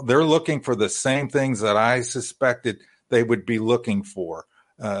know they're looking for the same things that I suspected they would be looking for.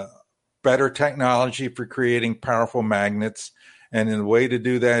 Better technology for creating powerful magnets. And the way to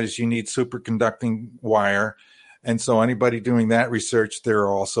do that is you need superconducting wire. And so anybody doing that research, they're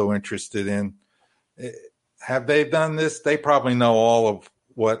also interested in. Have they done this? They probably know all of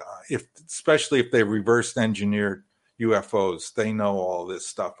what, especially if they reverse engineered UFOs, they know all this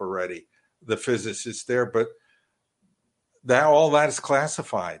stuff already. The physicists there, but all that is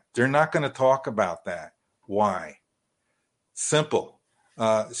classified. They're not going to talk about that. Why? Simple.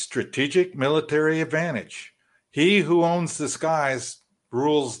 Strategic military advantage. He who owns the skies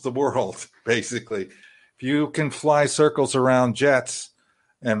rules the world, basically. If you can fly circles around jets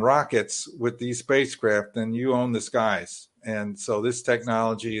and rockets with these spacecraft, then you own the skies. And so this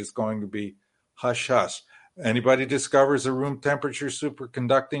technology is going to be hush-hush. Anybody discovers a room temperature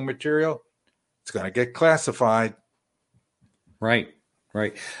superconducting material, it's going to get classified. Right.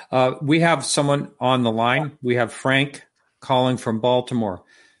 We have someone on the line. We have Frank calling from Baltimore.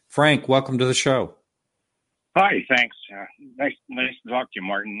 Frank, welcome to the show. Hi, thanks. Nice to talk to you,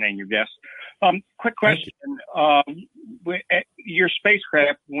 Martin, and your guests. Quick question. Your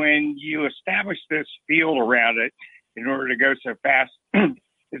spacecraft, when you establish this field around it in order to go so fast,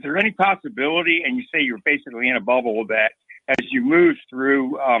 is there any possibility, and you say you're basically in a bubble, that as you move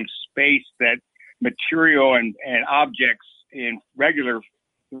through space, that material and objects in regular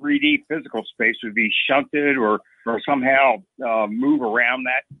 3D physical space would be shunted or somehow move around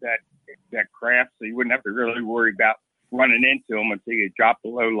that craft, so you wouldn't have to really worry about running into them until you drop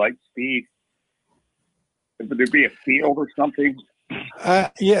below light speed? Would there be a field or something?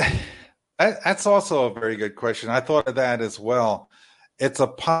 Yeah, that's also a very good question. I thought of that as well. It's a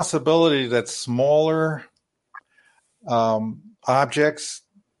possibility that smaller objects,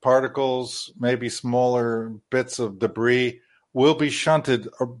 particles, maybe smaller bits of debris will be shunted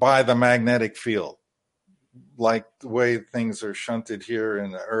by the magnetic field, like the way things are shunted here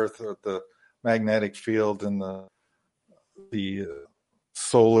in the Earth with the magnetic field and the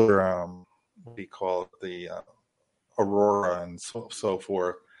solar, what do you call it, the aurora and so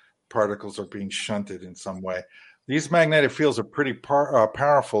forth. Particles are being shunted in some way. These magnetic fields are pretty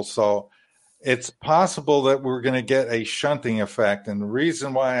powerful, so it's possible that we're going to get a shunting effect. And the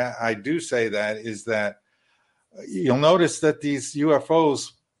reason why I do say that is that you'll notice that these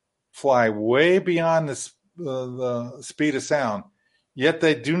UFOs fly way beyond the speed of sound, yet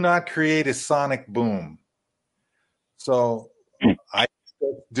they do not create a sonic boom. So I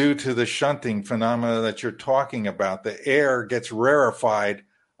think due to the shunting phenomena that you're talking about, the air gets rarefied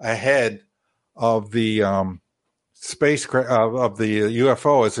ahead of the spacecraft of the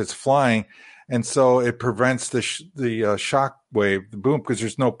UFO as it's flying, and so it prevents the shock wave, the boom, because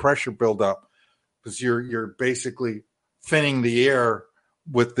there's no pressure buildup, because you're basically thinning the air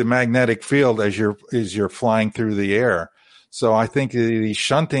with the magnetic field as you're flying through the air. So I think the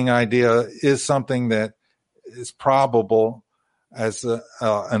shunting idea is something that is probable as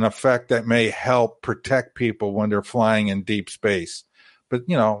an effect that may help protect people when they're flying in deep space. But,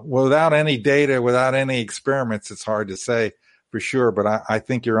 without any data, without any experiments, it's hard to say for sure. But I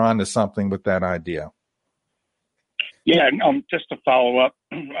think you're on to something with that idea. Yeah, and, just to follow up,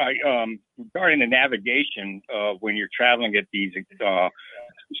 regarding the navigation, when you're traveling at these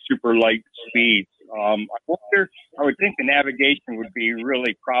super light speeds, I would think the navigation would be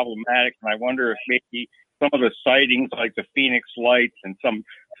really problematic, and I wonder if maybe some of the sightings, like the Phoenix Lights and some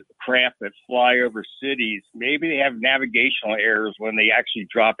craft that fly over cities, maybe they have navigational errors when they actually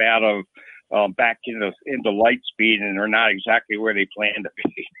drop out of back into light speed, and they're not exactly where they plan to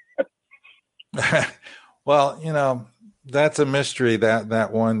be. Well, that's a mystery,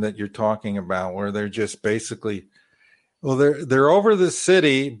 that one that you're talking about, where they're just basically, well, they're over the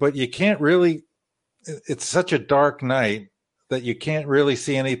city, but you can't really, it's such a dark night that you can't really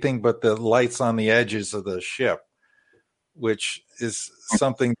see anything but the lights on the edges of the ship, which is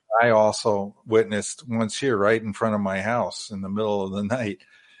something I also witnessed once here right in front of my house in the middle of the night.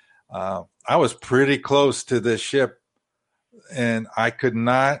 I was pretty close to this ship and I could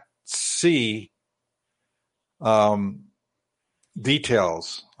not see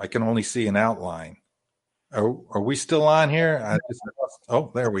details. I can only see an outline. Are we still on here?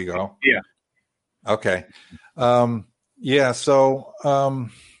 There we go. Yeah. Okay. Yeah. So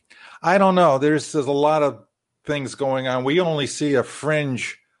I don't know. There's a lot of things going on. We only see a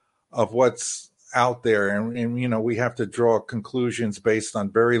fringe of what's out there, and we have to draw conclusions based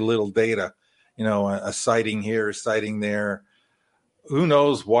on very little data. A sighting here, a sighting there. Who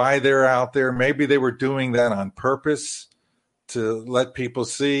knows why they're out there? Maybe they were doing that on purpose to let people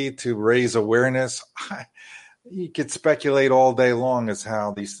see, to raise awareness. You could speculate all day long as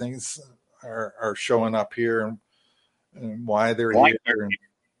how these things are showing up here and why they're here.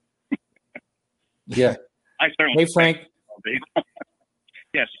 Yeah. Hey, Frank.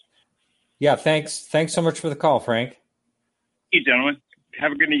 Yes. Yeah, thanks. Thanks so much for the call, Frank. Hey, gentlemen.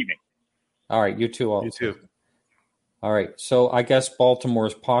 Have a good evening. All right, you too. Also. You too. All right, so I guess Baltimore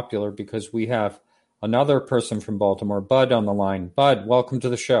is popular because we have another person from Baltimore, Bud, on the line. Bud, welcome to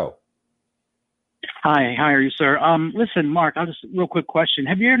the show. Hi, how are you, sir? Listen, Mark, I'll just real quick question.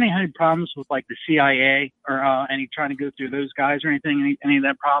 Have you ever had any problems with like the CIA or any trying to go through those guys or anything? Any of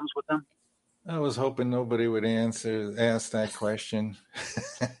that problems with them? I was hoping nobody would ask that question.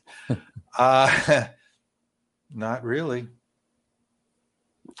 Not really.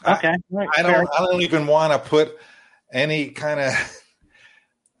 Okay. I don't even want to put any kind of,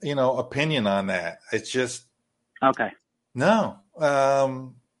 opinion on that. It's just, okay. No.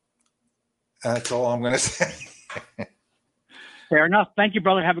 That's all I'm going to say. Fair enough. Thank you,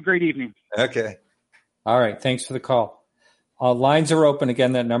 brother. Have a great evening. Okay. All right. Thanks for the call. Lines are open.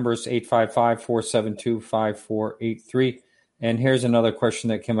 Again, that number is 855-472-5483. And here's another question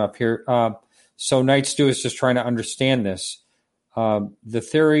that came up here. So Night Stew is just trying to understand this. The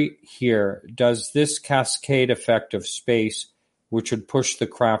theory here, does this cascade effect of space, which would push the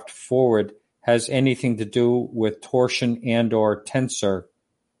craft forward, has anything to do with torsion and or tensor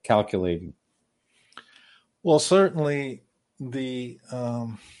calculating? Well, certainly the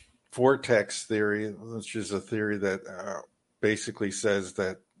vortex theory, which is a theory that basically says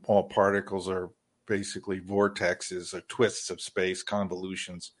that all particles are basically vortexes or twists of space,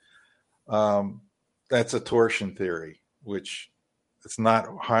 convolutions. That's a torsion theory, which it's not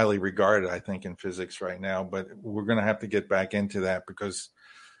highly regarded, I think, in physics right now, but we're going to have to get back into that because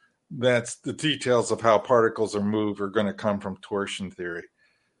that's the details of how particles are moved are going to come from torsion theory.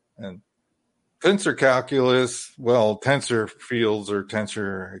 And tensor calculus, well, tensor fields or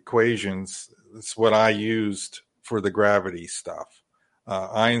tensor equations, it's what I used for the gravity stuff.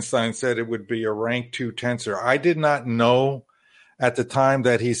 Einstein said it would be a rank 2 tensor. I did not know at the time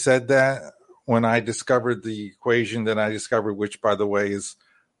that he said that when I discovered the equation that I discovered, which, by the way, is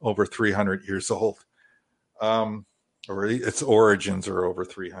over 300 years old, or its origins are over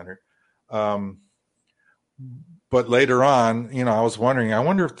 300. But later on, I was wondering, I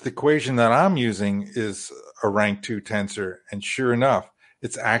wonder if the equation that I'm using is a rank 2 tensor. And sure enough,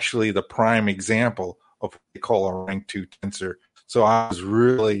 it's actually the prime example of what they call a rank 2 tensor. So I was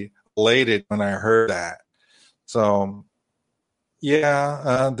really elated when I heard that. So,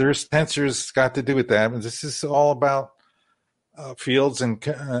 yeah, there's tensors got to do with that. And this is all about fields in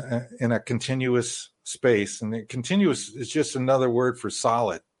a continuous space. And the continuous is just another word for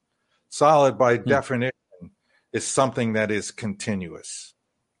solid. Solid, by definition, is something that is continuous.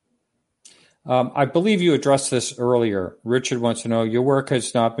 I believe you addressed this earlier. Richard wants to know, your work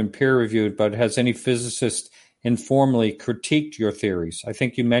has not been peer-reviewed, but has any physicist informally critiqued your theories? I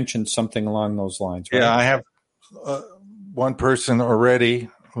think you mentioned something along those lines, right? Yeah, I have one person already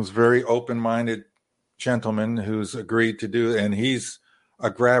who's a very open-minded gentleman who's agreed to do it, and he's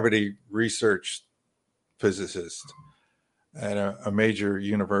a gravity research physicist at a major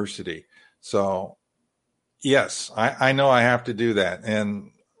university. So, Yes, I know I have to do that,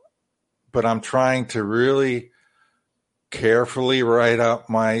 but I'm trying to really carefully write up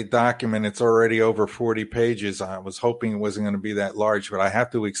my document. It's already over 40 pages. I was hoping it wasn't going to be that large, but I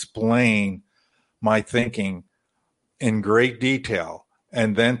have to explain my thinking in great detail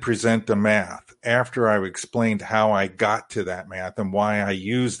and then present the math after I've explained how I got to that math and why I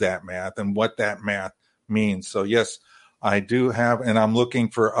use that math and what that math means. So yes, I do have, and I'm looking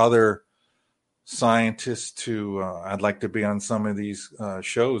for other scientists to, I'd like to be on some of these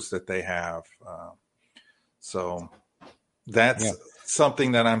shows that they have. So that's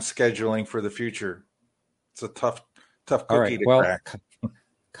something that I'm scheduling for the future. It's a tough cookie to crack.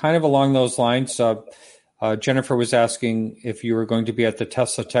 Kind of along those lines, Jennifer was asking if you were going to be at the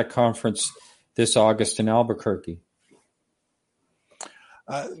Tesla Tech Conference this August in Albuquerque.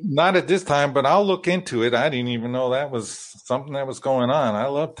 Not at this time, but I'll look into it. I didn't even know that was something that was going on. I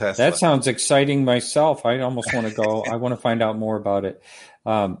love Tesla. That sounds exciting myself. I almost want to go. I want to find out more about it.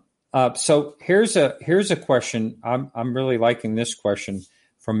 So here's a question. I'm really liking this question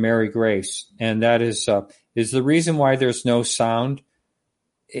from Mary Grace, and that is the reason why there's no sound?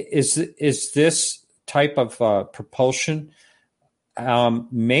 Is this type of propulsion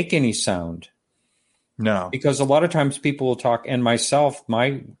make any sound? No, because a lot of times people will talk, and myself,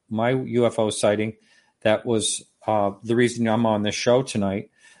 my UFO sighting, that was the reason I'm on this show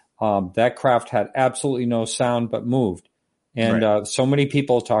tonight. That craft had absolutely no sound but moved, and so many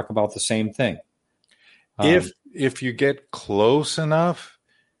people talk about the same thing. If you get close enough,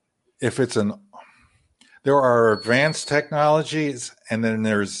 there are advanced technologies, and then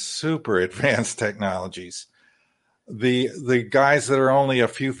there's super advanced technologies. The guys that are only a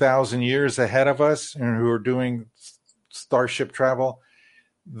few thousand years ahead of us and who are doing starship travel,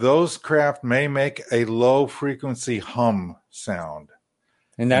 those craft may make a low frequency hum sound.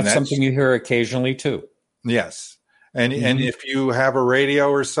 And that's something you hear occasionally too. Yes. And if you have a radio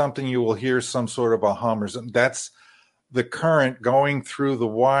or something, you will hear some sort of a hum or something. That's the current going through the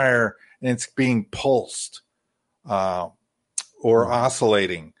wire, and it's being pulsed or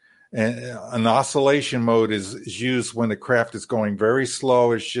oscillating. And an oscillation mode is used when the craft is going very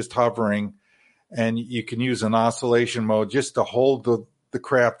slow. It's just hovering, and you can use an oscillation mode just to hold the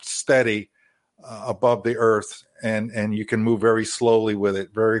craft steady above the earth, and you can move very slowly with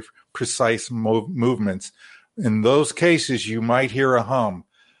it, very precise movements. In those cases, you might hear a hum,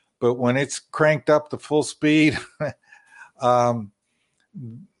 but when it's cranked up to full speed,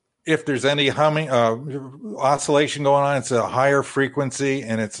 if there's any humming, oscillation going on, it's a higher frequency,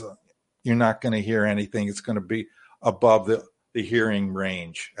 and you're not going to hear anything. It's going to be above the hearing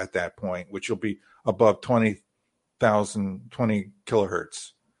range at that point, which will be above 20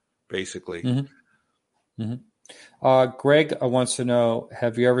 kilohertz, basically. Mm-hmm. Mm-hmm. Greg wants to know,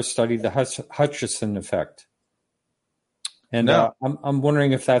 have you ever studied the Hutchison effect? And no. I'm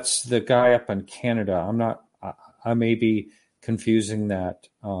wondering if that's the guy up in Canada. I'm not. I may be confusing that,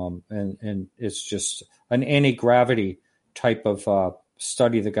 and it's just an anti-gravity type of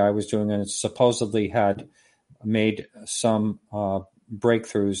study the guy was doing, and it supposedly had made some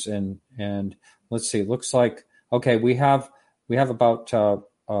breakthroughs. And let's see, it looks like we have about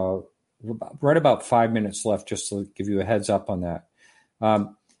right about 5 minutes left, just to give you a heads up on that.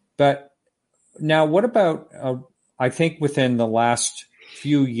 But now, what about? I think within the last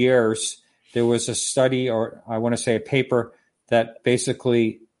few years, there was a study, or I want to say a paper, that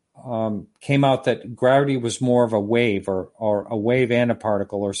basically came out that gravity was more of a wave, or a wave and a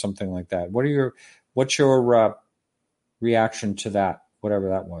particle, or something like that. What's your reaction to that, whatever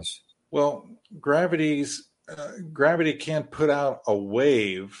that was? Well, gravity can't put out a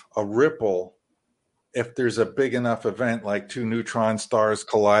wave, a ripple, if there's a big enough event like two neutron stars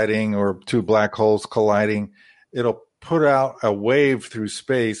colliding or two black holes colliding. It'll put out a wave through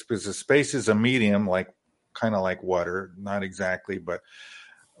space, because the space is a medium, kind of like water, not exactly, but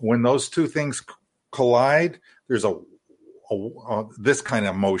when those two things collide, there's this kind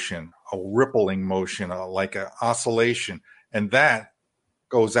of motion, a rippling motion, like an oscillation, and that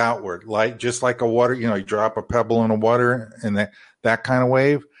goes outward, just like a water. You drop a pebble in the water, and that kind of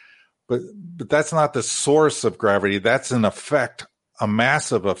wave. But that's not the source of gravity. That's an effect, a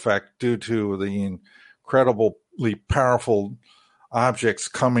massive effect, due to the incredibly powerful objects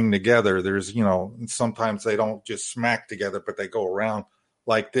coming together. There's, sometimes they don't just smack together, but they go around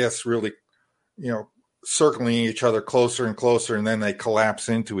like this, really, circling each other closer and closer, and then they collapse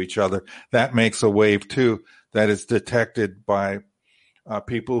into each other. That makes a wave too, that is detected by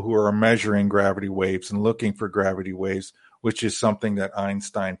people who are measuring gravity waves and looking for gravity waves, which is something that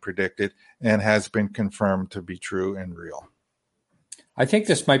Einstein predicted and has been confirmed to be true and real. I think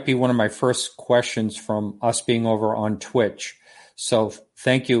this might be one of my first questions from us being over on Twitch. So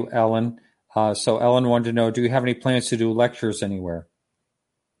thank you, Ellen. So Ellen wanted to know, do you have any plans to do lectures anywhere?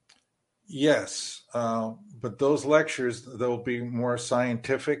 Yes, but those lectures, they'll be more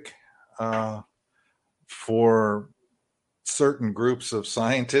scientific for certain groups of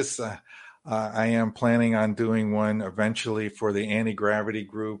scientists. I am planning on doing one eventually for the anti-gravity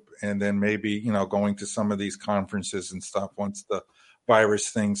group, and then maybe, going to some of these conferences and stuff once the virus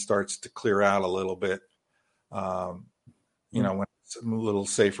thing starts to clear out a little bit. When it's a little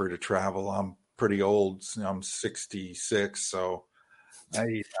safer to travel. I'm pretty old. I'm 66, so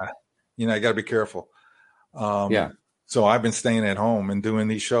I got to be careful. So I've been staying at home and doing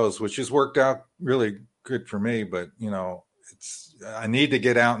these shows, which has worked out really good for me. But I need to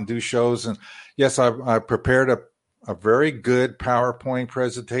get out and do shows. And yes, I prepared a very good PowerPoint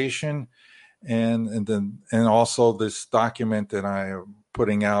presentation, and also this document that I am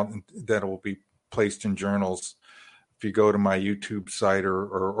putting out that will be placed in journals. If you go to my YouTube site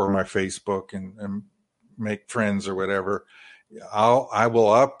or my Facebook and make friends or whatever, I will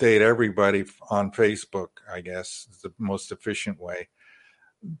update everybody on Facebook, I guess is the most efficient way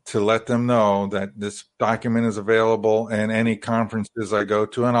to let them know that this document is available and any conferences I go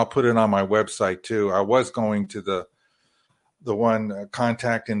to, and I'll put it on my website too. I was going to the one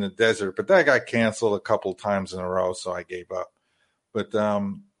Contact in the Desert, but that got canceled a couple times in a row, so I gave up. But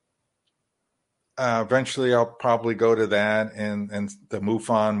eventually I'll probably go to that and the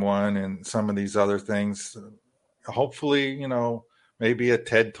MUFON one and some of these other things. Hopefully, maybe a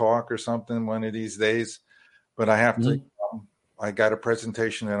TED Talk or something one of these days. But I have to, I got a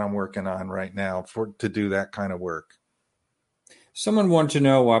presentation that I'm working on right now to do that kind of work. Someone wanted to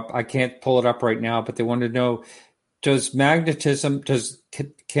know, I can't pull it up right now, but they wanted to know, does magnetism,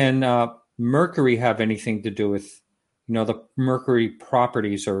 can mercury have anything to do with, the mercury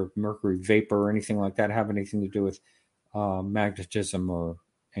properties or mercury vapor or anything like that have anything to do with magnetism or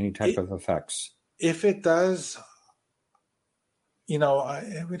any type of effects? If it does,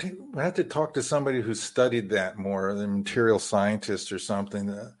 I would have to talk to somebody who studied that more, the material scientist or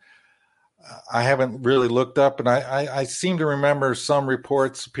something. I haven't really looked up, and I seem to remember some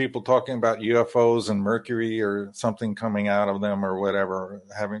reports, people talking about UFOs and mercury or something coming out of them or whatever,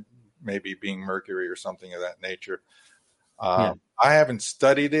 maybe being mercury or something of that nature. I haven't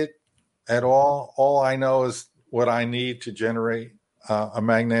studied it at all. All I know is what I need to generate a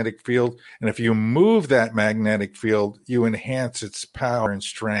magnetic field. And if you move that magnetic field, you enhance its power and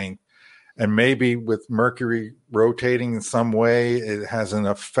strength. And maybe with Mercury rotating in some way, it has an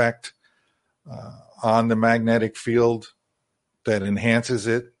effect on the magnetic field that enhances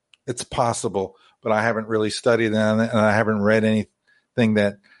it. It's possible, but I haven't really studied on it, and I haven't read anything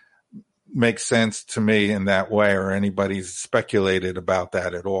that makes sense to me in that way, or anybody's speculated about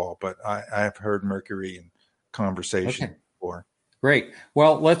that at all. But I've heard Mercury in conversation before. Great.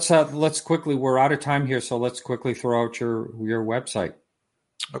 Well, let's quickly, we're out of time here, so let's quickly throw out your website.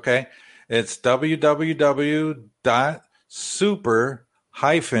 Okay. It's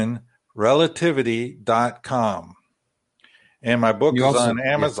www.super-relativity.com. And my book is on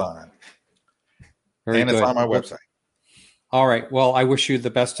Amazon. Very good. It's on my website. All right. Well, I wish you the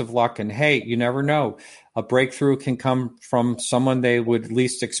best of luck. And hey, you never know. A breakthrough can come from someone they would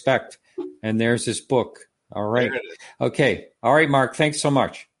least expect. And there's this book. All right. Okay. All right, Mark. Thanks so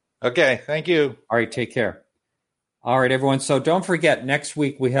much. Okay. Thank you. All right. Take care. All right, everyone. So don't forget, next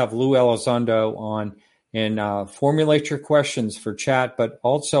week we have Lou Elizondo on and formulate your questions for chat. But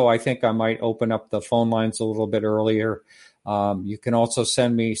also, I think I might open up the phone lines a little bit earlier. You can also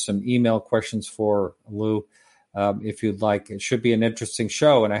send me some email questions for Lou if you'd like. It should be an interesting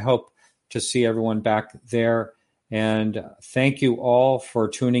show, and I hope to see everyone back there. And thank you all for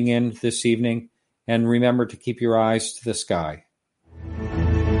tuning in this evening. And remember to keep your eyes to the sky.